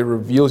God's word, it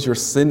reveals your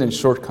sin and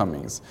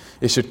shortcomings.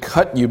 It should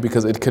cut you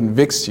because it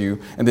convicts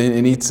you, and then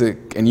you need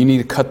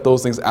to cut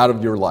those things out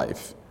of your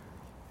life.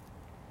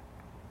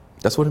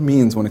 That's what it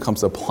means when it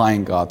comes to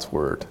applying God's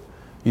word.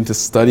 You need to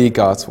study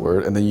God's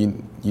word, and then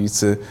you need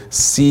to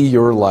see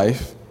your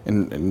life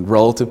in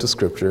relative to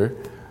Scripture,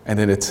 and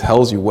then it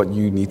tells you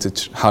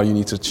how you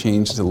need to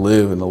change to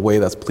live in a way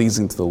that's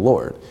pleasing to the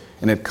Lord.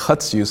 And it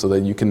cuts you so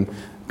that you can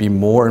be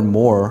more and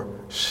more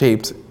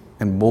shaped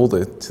and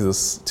molded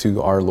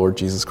to our Lord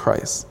Jesus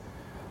Christ.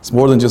 It's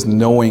more than just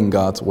knowing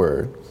God's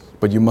word,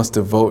 but you must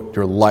devote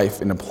your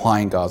life in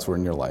applying God's word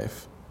in your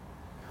life.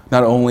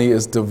 Not only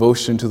is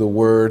devotion to the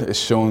word is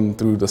shown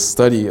through the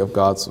study of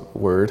God's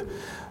word,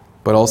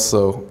 but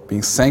also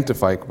being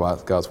sanctified by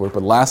God's word.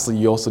 But lastly,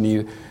 you also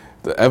need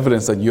the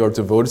evidence that you are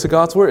devoted to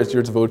God's word is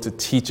you're devoted to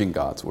teaching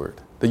God's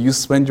word. That you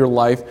spend your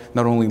life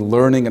not only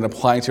learning and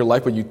applying to your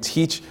life, but you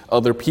teach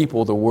other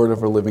people the word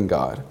of a living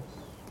God.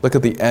 Look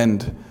at the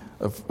end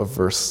of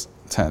verse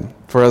 10.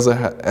 For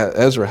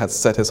Ezra had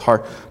set his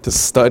heart to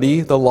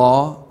study the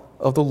law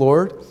of the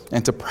Lord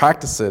and to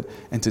practice it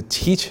and to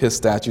teach his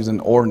statutes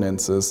and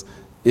ordinances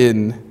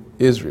in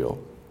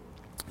Israel.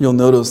 You'll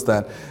notice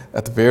that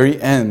at the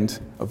very end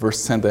of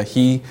verse 10 that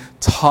he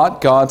taught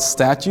God's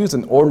statutes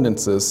and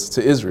ordinances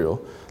to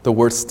Israel. The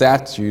word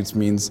statutes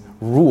means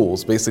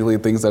rules, basically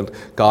things that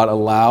God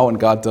allows and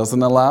God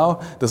doesn't allow.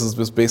 This is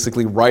just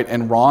basically right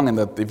and wrong, and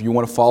that if you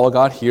want to follow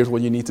God, here's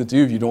what you need to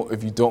do.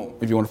 If you don't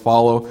want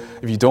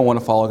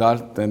to follow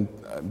God, then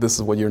this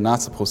is what you're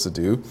not supposed to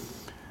do.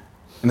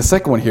 And the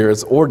second one here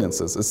is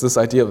ordinances. It's this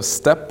idea of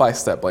step by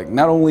step. Like,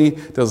 not only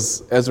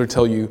does Ezra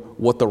tell you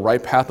what the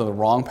right path and the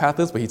wrong path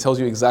is, but he tells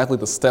you exactly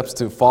the steps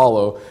to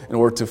follow in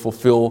order to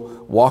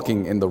fulfill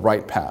walking in the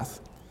right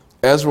path.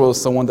 Ezra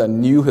was someone that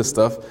knew his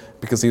stuff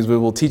because he was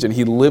able to teach it, and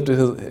he lived it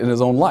in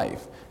his own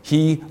life.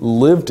 He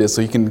lived it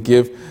so he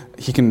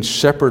can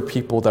shepherd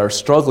people that are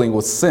struggling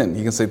with sin.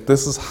 He can say,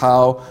 this is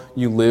how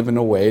you live in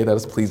a way that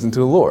is pleasing to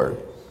the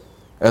Lord.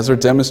 Ezra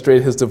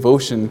demonstrated his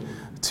devotion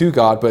to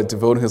God, but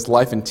devoted his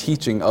life in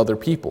teaching other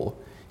people.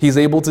 He's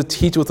able to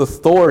teach with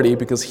authority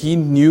because he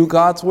knew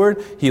God's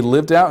word, he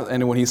lived out,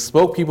 and when he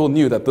spoke, people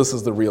knew that this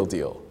is the real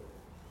deal.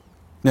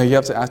 Now you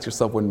have to ask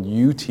yourself, when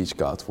you teach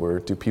God's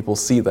word, do people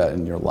see that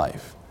in your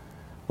life?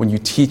 When you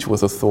teach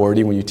with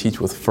authority, when you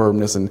teach with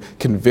firmness and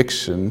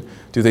conviction,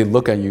 do they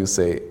look at you and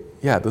say,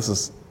 yeah,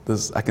 this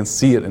I can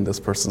see it in this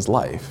person's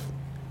life?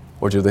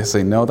 Or do they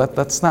say, no,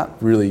 that's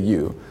not really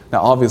you?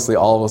 Now, obviously,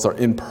 all of us are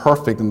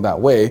imperfect in that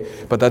way,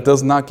 but that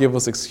does not give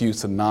us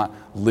excuse to not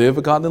live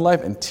a godly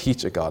life and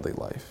teach a godly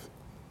life.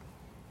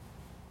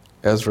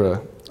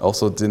 Ezra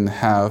also didn't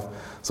have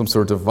some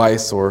sort of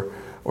device or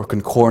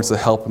concordance to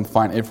help him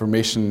find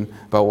information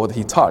about what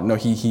he taught. No,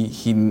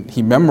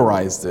 he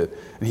memorized it,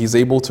 and he's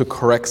able to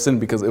correct sin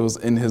because it was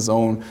in his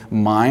own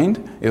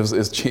mind. It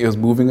was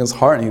moving his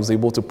heart, and he was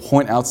able to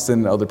point out sin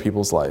in other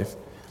people's life.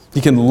 He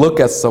can look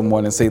at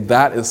someone and say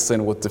that is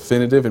sin with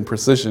definitive and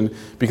precision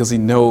because he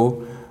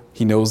knows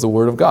the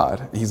word of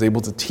God. He's able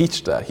to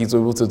teach that. He's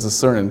able to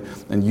discern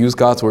and use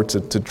God's word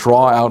to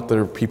draw out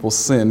their people's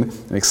sin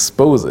and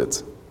expose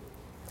it.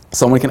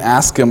 Someone can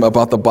ask him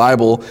about the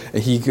Bible,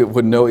 and he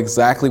would know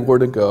exactly where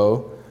to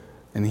go,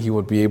 and he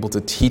would be able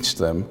to teach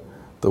them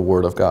the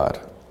word of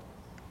God.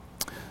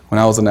 When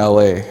I was in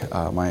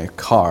LA, my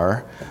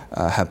car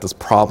had this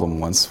problem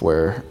once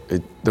where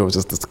there was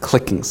just this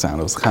clicking sound.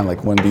 It was kind of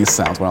like one of these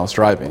sounds when I was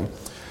driving.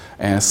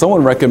 And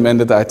someone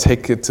recommended that I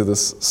take it to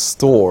this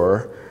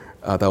store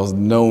that was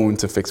known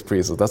to fix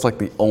Priuses. That's like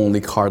the only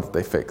car that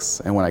they fix.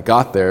 And when I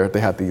got there, they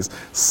had these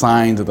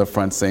signs at the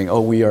front saying, oh,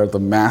 we are the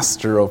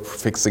master of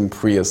fixing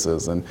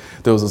Priuses. And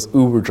there was this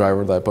Uber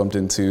driver that I bumped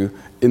into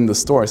in the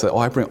store. I said, oh,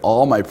 I bring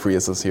all my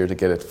Priuses here to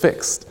get it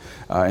fixed.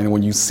 And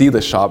when you see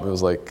the shop,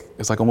 it's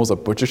like almost a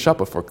butcher shop,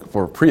 but for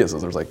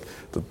Priuses. There's like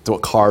the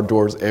car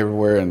doors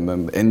everywhere, and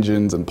then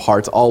engines and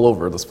parts all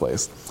over this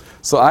place.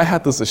 So I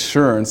had this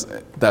assurance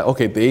that,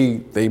 okay,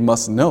 they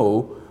must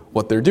know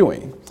what they're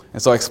doing.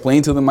 And so I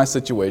explained to them my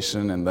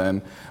situation, and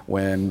then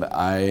when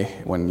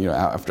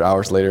after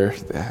hours later,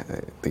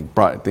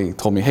 they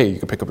told me, hey, you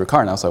can pick up your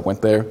car now. So I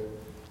went there.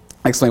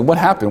 I explained what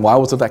happened. Why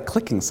was it that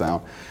clicking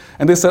sound?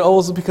 And they said, oh,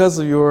 it's because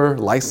of your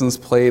license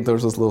plate. There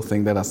was this little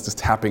thing that's just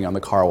tapping on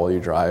the car while you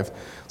drive.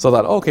 So I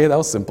thought, okay, that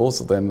was simple.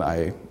 So then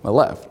I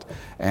left.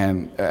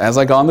 And as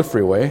I got on the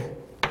freeway,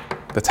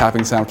 the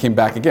tapping sound came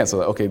back again.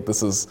 So okay,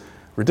 this is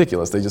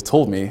ridiculous. They just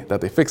told me that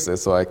they fixed it.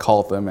 So I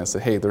called them and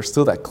said, hey, there's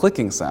still that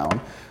clicking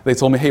sound. They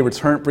told me, hey,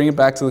 bring it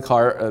back to the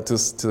car,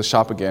 to the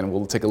shop again.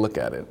 We'll take a look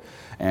at it.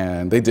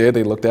 And they did.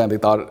 They looked at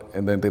it,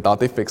 they thought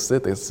they fixed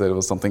it. They said it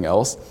was something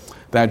else.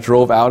 Then I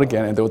drove out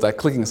again, and there was that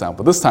clicking sound.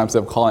 But this time, instead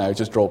of calling, I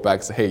just drove back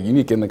and said, hey, you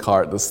need to get in the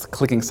car. This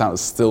clicking sound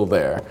is still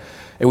there.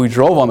 And we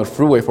drove on the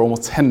freeway for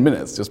almost 10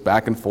 minutes, just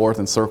back and forth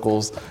in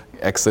circles,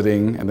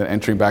 exiting, and then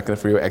entering back in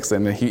the freeway,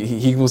 exiting. And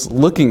he was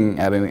looking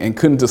at it and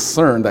couldn't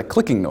discern that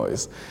clicking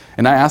noise.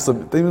 And I asked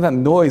him, that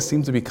noise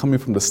seems to be coming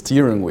from the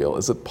steering wheel.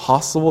 Is it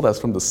possible that's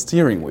from the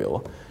steering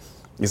wheel?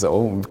 He said,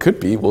 oh, it could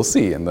be. We'll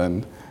see. And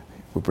then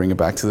we bring it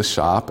back to the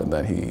shop, and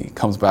then he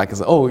comes back and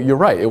says, oh, you're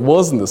right. It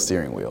wasn't the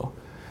steering wheel.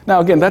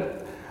 Now, again,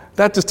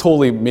 that just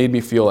totally made me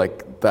feel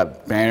like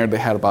that banner they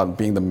had about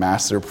being the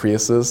master of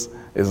Priuses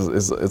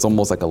is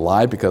almost like a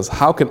lie, because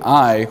how can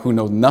I, who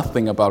know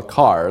nothing about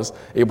cars,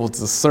 able to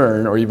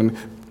discern or even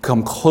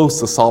come close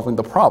to solving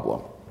the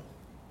problem?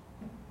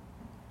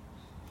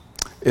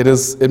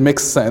 It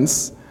makes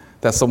sense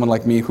that someone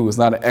like me, who is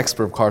not an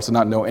expert of cars, does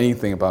not know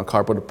anything about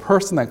car, but a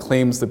person that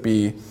claims to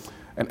be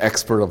an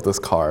expert of this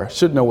car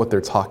should know what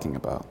they're talking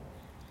about.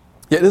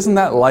 Yet isn't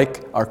that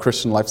like our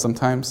Christian life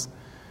sometimes?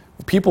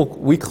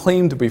 We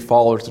claim to be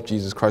followers of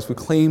Jesus Christ. We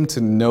claim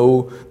to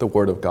know the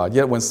Word of God.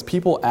 Yet when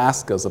people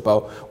ask us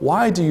about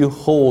why do you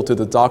hold to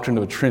the doctrine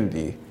of the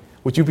Trinity,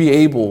 would you be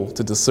able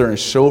to discern and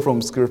show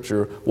from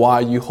Scripture why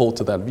you hold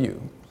to that view?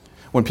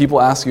 When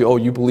people ask you, oh,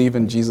 you believe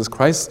in Jesus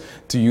Christ,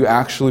 do you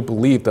actually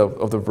believe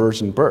of the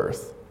virgin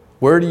birth?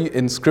 Where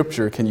in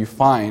Scripture can you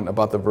find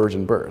about the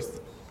virgin birth?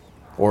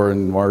 Or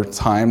in our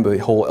time, the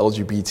whole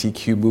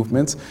LGBTQ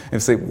movement,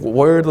 and say,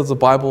 where does the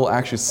Bible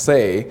actually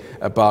say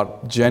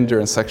about gender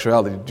and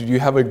sexuality? Do you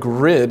have a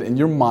grid in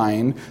your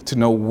mind to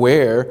know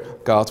where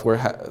God's Word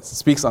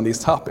speaks on these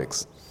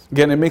topics?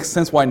 Again, it makes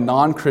sense why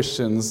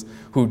non-Christians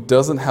who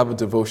doesn't have a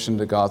devotion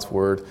to God's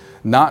Word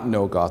not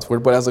know God's Word,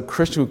 but as a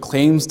Christian who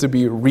claims to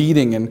be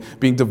reading and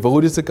being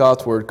devoted to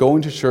God's Word,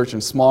 going to church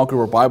and small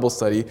group or Bible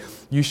study,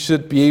 you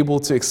should be able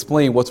to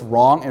explain what's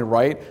wrong and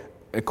right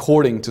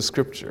according to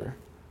Scripture.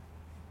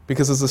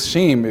 Because it's a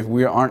shame if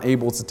we aren't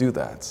able to do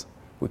that.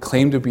 We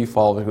claim to be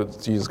followers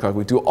of Jesus Christ.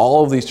 We do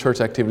all of these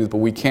church activities, but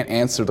we can't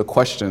answer the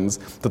questions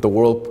that the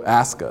world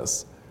asks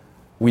us.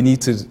 We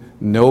need to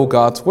know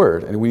God's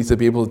word, and we need to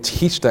be able to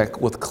teach that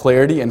with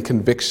clarity and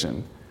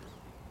conviction.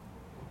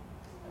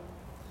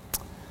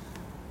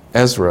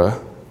 Ezra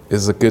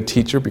is a good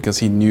teacher because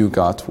he knew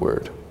God's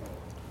word.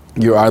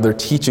 You're either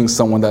teaching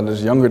someone that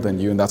is younger than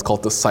you, and that's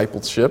called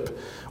discipleship,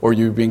 or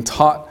you're being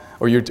taught,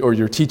 or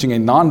you're teaching a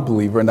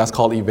non-believer, and that's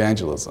called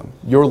evangelism.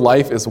 Your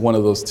life is one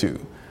of those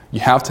two. You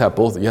have to have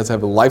both. You have to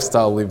have a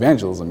lifestyle of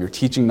evangelism. You're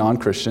teaching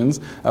non-Christians,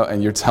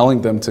 and you're telling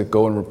them to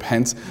go and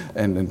repent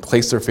and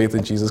place their faith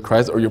in Jesus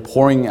Christ, or you're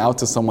pouring out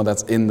to someone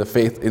that's in the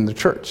faith in the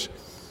church.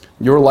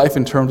 Your life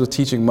in terms of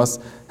teaching must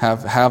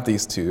have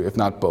these two, if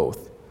not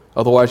both.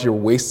 Otherwise, you're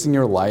wasting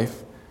your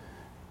life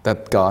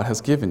that God has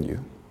given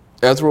you.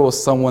 Ezra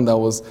was someone that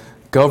was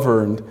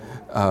governed,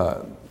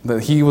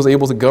 that he was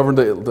able to govern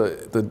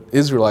the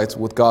Israelites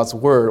with God's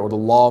word or the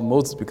law of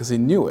Moses because he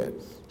knew it.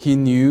 He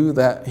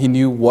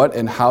knew what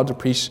and how to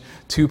preach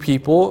to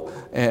people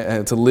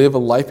and to live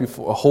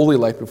a holy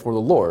life before the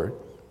Lord.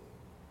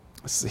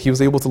 He was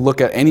able to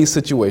look at any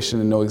situation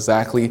and know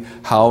exactly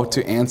how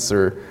to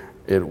answer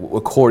it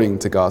according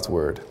to God's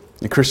word.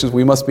 And Christians,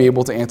 we must be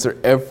able to answer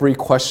every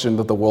question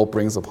that the world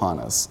brings upon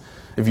us.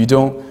 If you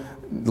don't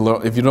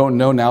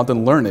know now,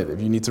 then learn it.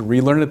 If you need to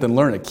relearn it, then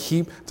learn it.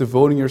 Keep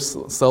devoting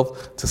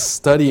yourself to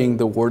studying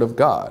the Word of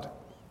God.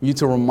 You need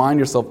to remind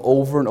yourself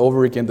over and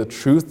over again the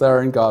truth that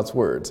are in God's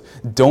words.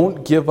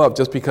 Don't give up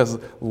just because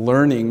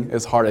learning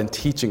is hard and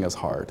teaching is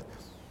hard.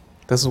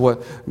 This is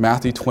what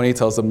Matthew 20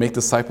 tells us, to make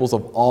disciples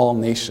of all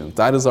nations.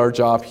 That is our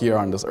job here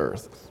on this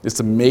earth, is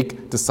to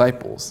make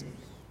disciples.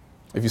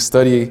 If you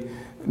study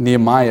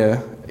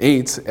Nehemiah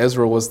 8,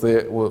 Ezra was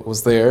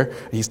there.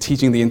 He's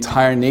teaching the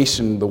entire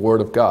nation the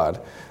word of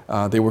God.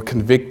 They were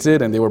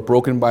convicted and they were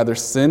broken by their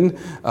sin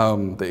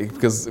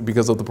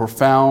because of the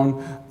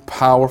profound,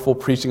 powerful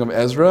preaching of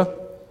Ezra.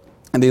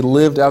 And they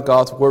lived out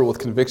God's word with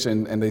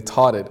conviction and they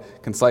taught it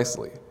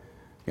concisely.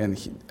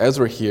 And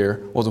Ezra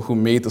here was who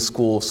made the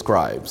school of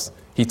scribes.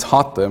 He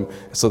taught them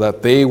so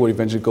that they would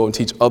eventually go and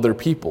teach other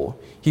people.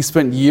 He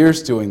spent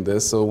years doing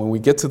this, so when we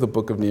get to the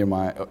book of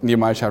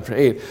Nehemiah chapter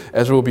 8,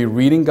 Ezra will be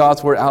reading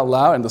God's word out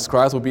loud, and the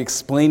scribes will be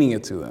explaining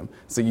it to them.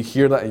 So you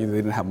hear that, they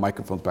didn't have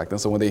microphones back then,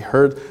 so when they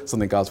heard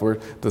something God's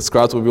word, the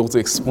scribes will be able to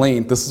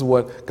explain, this is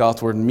what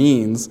God's word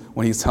means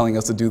when he's telling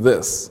us to do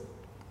this.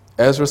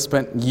 Ezra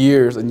spent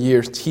years and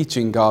years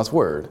teaching God's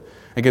word.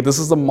 Again, this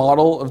is the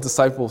model of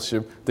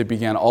discipleship that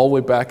began all the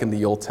way back in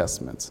the Old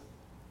Testament.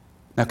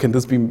 Now, can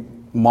this be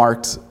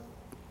marked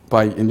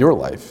in your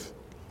life?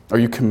 Are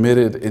you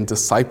committed in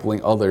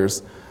discipling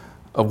others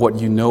of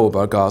what you know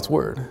about God's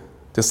word?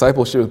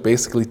 Discipleship is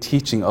basically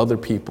teaching other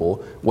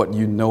people what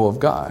you know of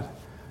God.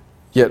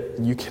 Yet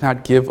you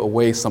cannot give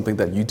away something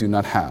that you do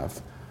not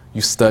have.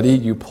 You study,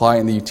 you apply,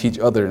 and then you teach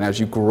others. And as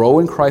you grow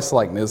in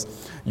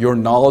Christ-likeness, your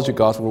knowledge of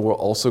God's word will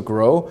also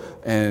grow.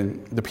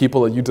 And the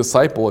people that you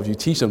disciple, if you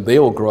teach them, they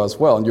will grow as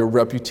well. And your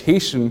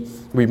reputation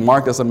will be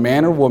marked as a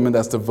man or woman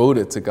that's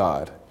devoted to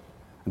God.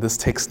 And this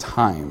takes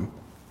time.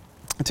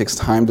 It takes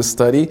time to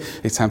study,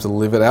 it takes time to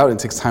live it out, and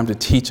it takes time to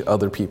teach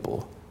other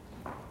people.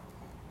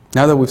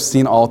 Now that we've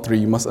seen all three,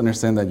 you must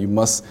understand that you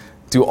must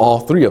do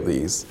all three of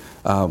these.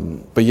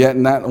 But yet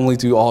not only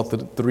do all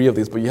three of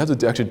these, but you have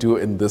to actually do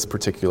it in this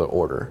particular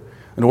order.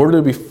 In order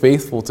to be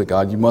faithful to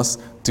God, you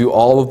must do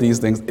all of these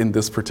things in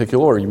this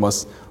particular order. You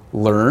must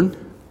learn,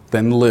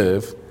 then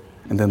live,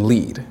 and then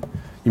lead.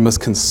 You must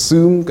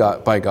consume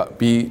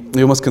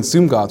you must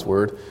consume God's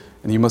word,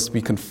 and you must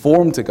be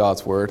conformed to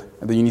God's word,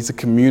 and then you need to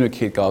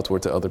communicate God's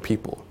word to other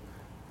people.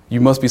 You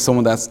must be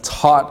someone that's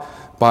taught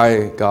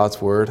by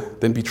God's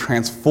word, then be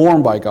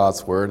transformed by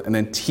God's word, and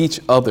then teach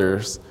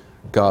others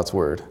God's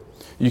word.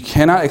 You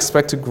cannot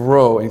expect to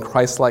grow in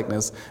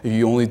Christ-likeness if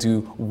you only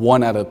do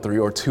 1 out of 3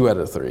 or 2 out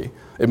of 3.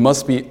 It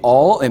must be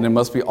all, and it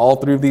must be all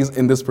 3 of these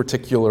in this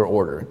particular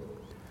order.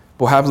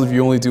 What happens if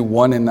you only do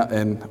one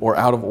or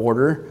out of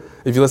order?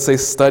 If you, let's say,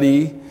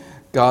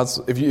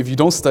 if you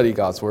don't study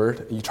God's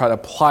word, you try to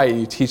apply it,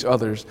 you teach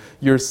others,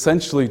 you're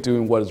essentially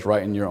doing what is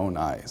right in your own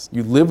eyes.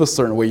 You live a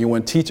certain way, you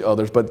want to teach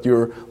others, but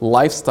your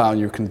lifestyle and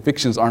your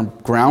convictions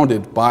aren't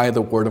grounded by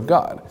the word of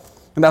God.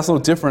 And that's no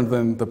different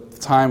than the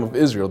time of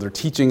Israel. They're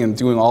teaching and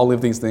doing all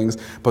of these things,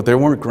 but they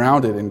weren't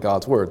grounded in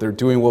God's word. They're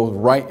doing what was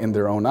right in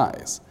their own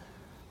eyes.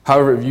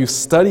 However, if you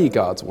study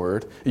God's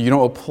word, you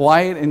don't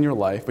apply it in your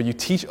life, but you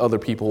teach other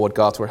people what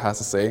God's word has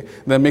to say,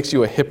 that makes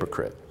you a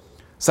hypocrite.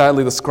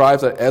 Sadly, the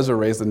scribes that Ezra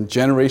raised, in a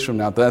generation from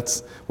now,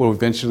 that's what will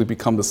eventually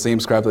become the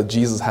same scribes that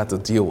Jesus had to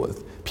deal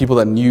with. People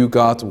that knew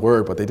God's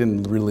word, but they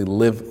didn't really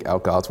live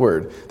out God's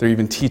word. They're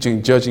even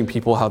judging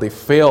people how they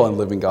fail in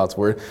living God's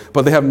word,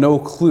 but they have no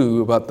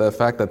clue about the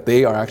fact that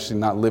they are actually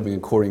not living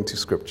according to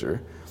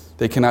Scripture.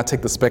 They cannot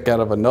take the speck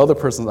out of another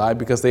person's eye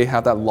because they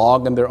have that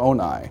log in their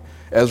own eye.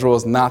 Ezra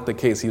was not the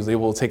case. He was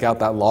able to take out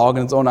that log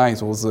in his own eye,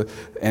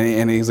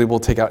 and he was able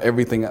to take out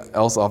everything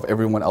else off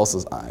everyone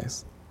else's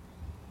eyes.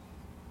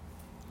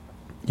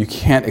 You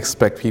can't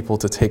expect people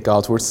to take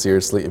God's word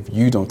seriously if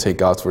you don't take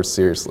God's word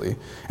seriously.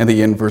 And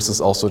the inverse is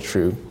also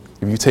true.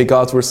 If you take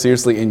God's word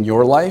seriously in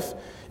your life,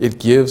 it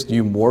gives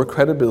you more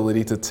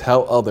credibility to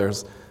tell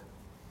others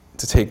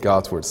to take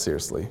God's word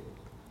seriously.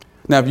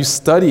 Now, if you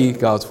study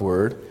God's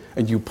word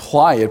and you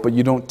apply it, but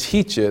you don't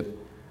teach it,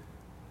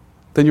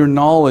 then your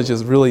knowledge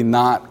is really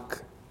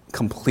not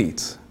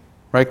complete,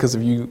 right? Because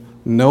if you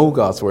know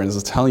God's word and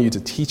it's telling you to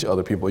teach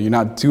other people, you're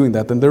not doing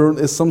that, then there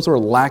is some sort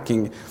of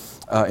lacking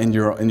in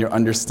your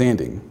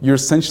understanding. You're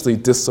essentially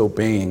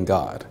disobeying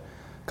God.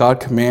 God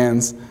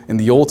commands in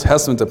the Old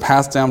Testament to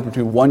pass down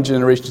between one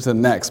generation to the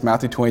next.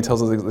 Matthew 20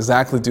 tells us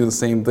exactly do the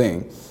same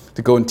thing,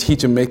 to go and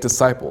teach and make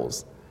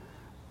disciples.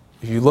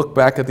 If you look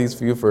back at these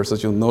few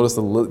verses, you'll notice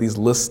these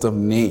lists of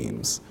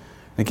names.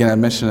 Again, I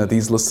mentioned that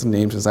these lists of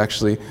names is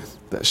actually,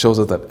 that shows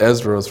us that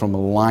Ezra is from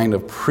a line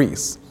of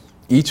priests.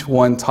 Each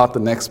one taught the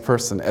next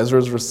person. Ezra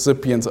is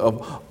recipient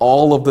of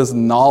all of this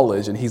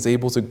knowledge, and he's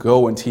able to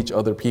go and teach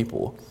other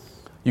people.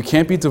 You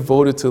can't be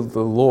devoted to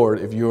the Lord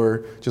if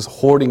you're just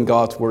hoarding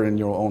God's word in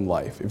your own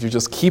life. If you're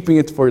just keeping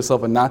it for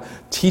yourself and not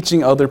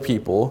teaching other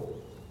people,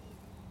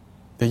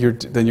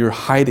 then you're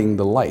hiding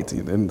the light.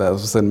 And that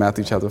was in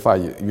Matthew chapter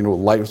 5.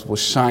 Light will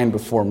shine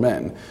before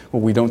men.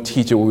 When we don't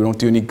teach it, when we don't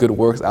do any good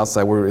works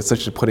outside, we're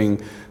essentially putting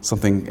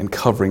something and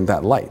covering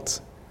that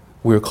light.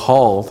 We're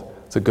called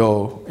to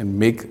go and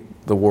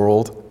make the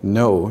world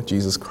know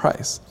Jesus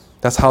Christ.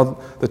 That's how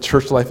the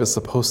church life is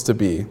supposed to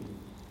be.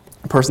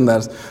 A person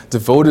that's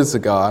devoted to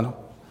God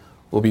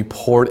will be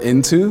poured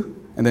into,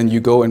 and then you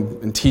go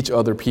and teach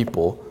other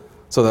people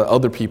so that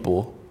other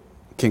people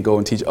can go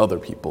and teach other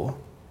people.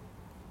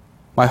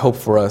 My hope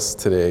for us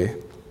today,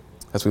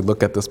 as we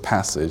look at this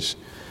passage,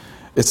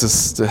 is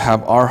just to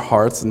have our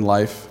hearts in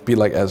life be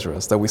like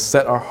Ezra's, that we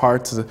set our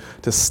heart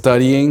to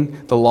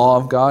studying the law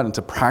of God and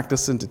to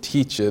practice and to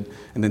teach it,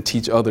 and then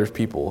teach other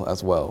people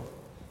as well.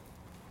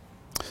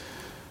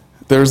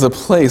 There's a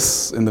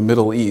place in the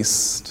Middle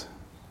East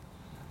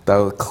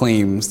that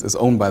claims is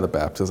owned by the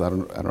Baptists. I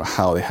don't know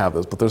how they have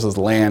this, but there's this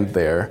land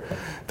there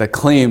that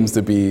claims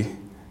to be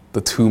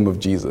the tomb of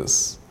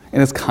Jesus.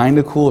 And it's kind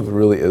of cool if it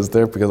really is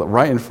there, because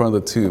right in front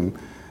of the tomb,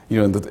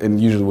 and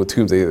usually with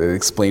tombs, they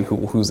explain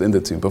who's in the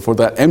tomb. But for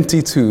that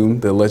empty tomb,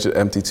 the alleged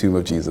empty tomb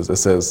of Jesus, it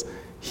says,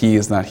 he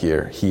is not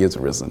here, he is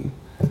risen.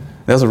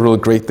 That's a really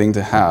great thing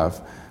to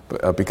have,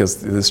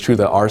 because it is true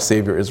that our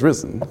Savior is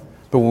risen.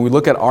 But when we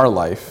look at our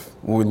life,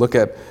 when we look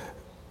at,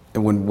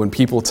 and when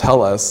people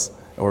tell us,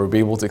 or be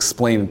able to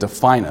explain and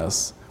define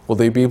us, will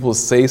they be able to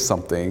say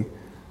something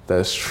that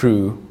is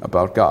true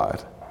about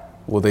God?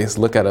 Will they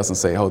look at us and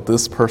say, oh,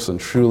 this person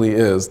truly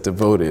is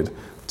devoted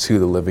to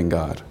the living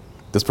God?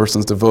 This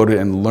person's devoted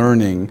in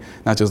learning,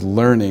 not just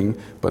learning,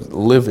 but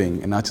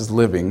living, and not just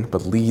living,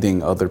 but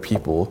leading other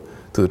people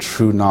to the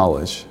true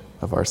knowledge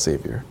of our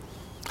Savior.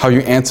 How you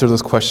answer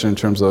this question in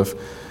terms of,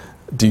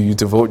 do you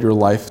devote your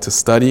life to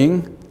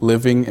studying,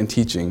 living, and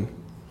teaching,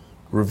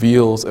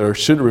 reveals, or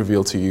should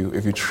reveal to you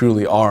if you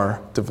truly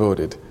are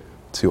devoted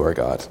to our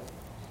God.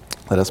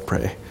 Let us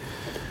pray.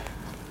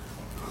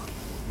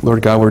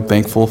 Lord God, we're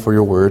thankful for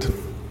your word.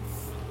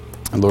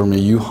 And Lord, may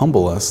you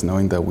humble us,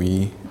 knowing that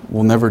we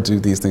will never do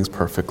these things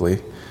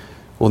perfectly.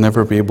 We'll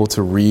never be able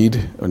to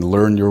read and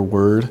learn your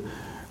word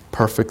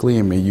perfectly,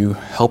 and may you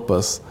help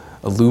us,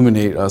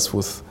 illuminate us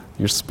with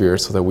your Spirit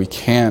so that we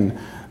can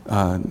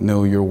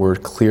know your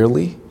word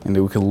clearly and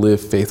that we can live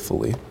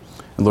faithfully.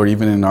 And Lord,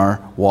 even in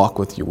our walk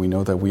with you, we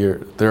know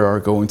that there are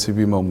going to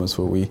be moments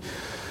where we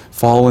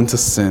fall into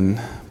sin.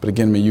 But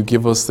again, may you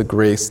give us the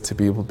grace to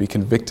be able to be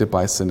convicted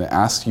by sin, and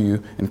ask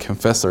you and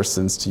confess our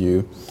sins to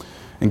you,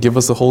 and give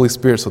us the Holy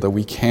Spirit so that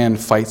we can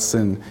fight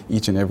sin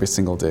each and every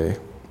single day.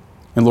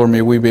 And Lord,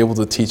 may we be able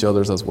to teach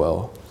others as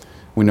well.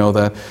 We know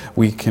that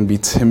we can be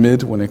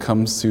timid when it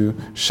comes to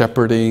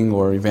shepherding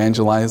or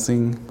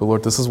evangelizing, but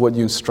Lord, this is what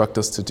you instruct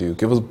us to do.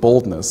 Give us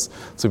boldness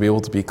to be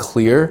able to be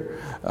clear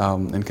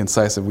and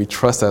concise, and we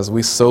trust as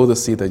we sow the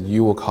seed that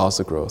you will cause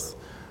the growth.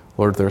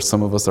 Lord, there are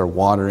some of us that are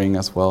watering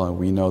as well, and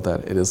we know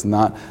that it is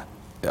not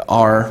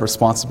our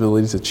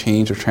responsibility to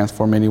change or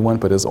transform anyone,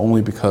 but it is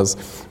only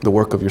because the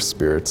work of your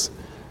Spirit.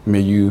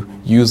 May you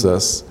use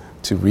us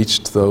to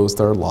reach those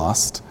that are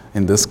lost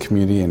in this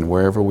community and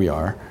wherever we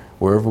are.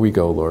 Wherever we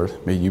go,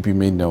 Lord, may you be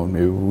made known.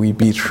 May we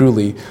be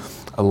truly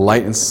a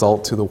light and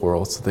salt to the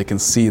world so they can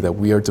see that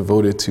we are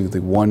devoted to the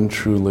one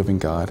true living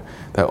God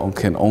that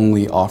can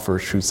only offer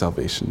true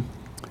salvation.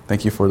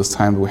 Thank you for this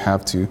time that we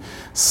have to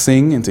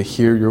sing and to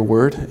hear your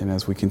word. And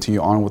as we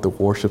continue on with the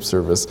worship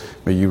service,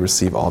 may you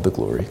receive all the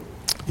glory.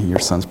 In your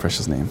Son's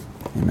precious name,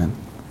 amen.